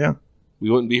 We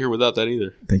wouldn't be here without that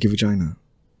either. Thank you, vagina,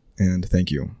 and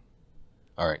thank you.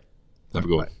 All right. Have a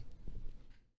good one.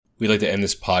 We'd like to end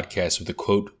this podcast with a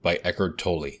quote by Eckhart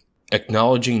Tolle.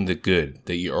 Acknowledging the good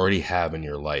that you already have in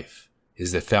your life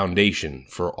is the foundation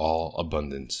for all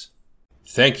abundance.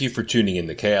 Thank you for tuning in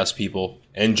to Chaos People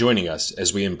and joining us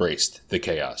as we embraced the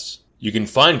chaos. You can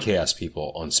find Chaos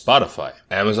People on Spotify,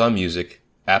 Amazon Music,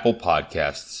 Apple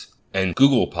Podcasts, and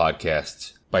Google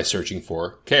Podcasts by searching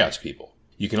for Chaos People.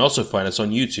 You can also find us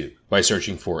on YouTube by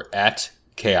searching for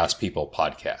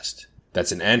 @ChaosPeoplePodcast.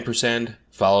 That's an ampersand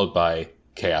followed by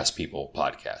Chaos People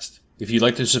Podcast. If you'd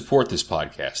like to support this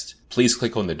podcast, please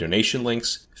click on the donation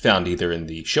links found either in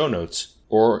the show notes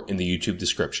or in the YouTube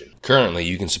description. Currently,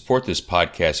 you can support this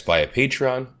podcast via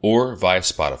Patreon or via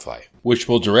Spotify, which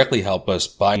will directly help us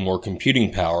buy more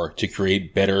computing power to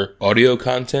create better audio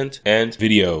content and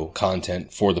video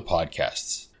content for the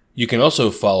podcasts. You can also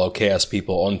follow Chaos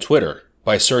People on Twitter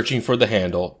by searching for the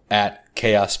handle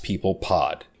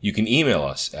 @ChaosPeoplePod. You can email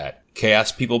us at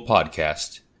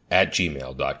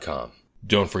chaospeoplepodcast@gmail.com.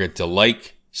 Don't forget to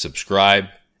like, subscribe,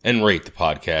 and rate the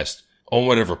podcast on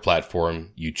whatever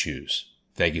platform you choose.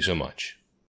 Thank you so much.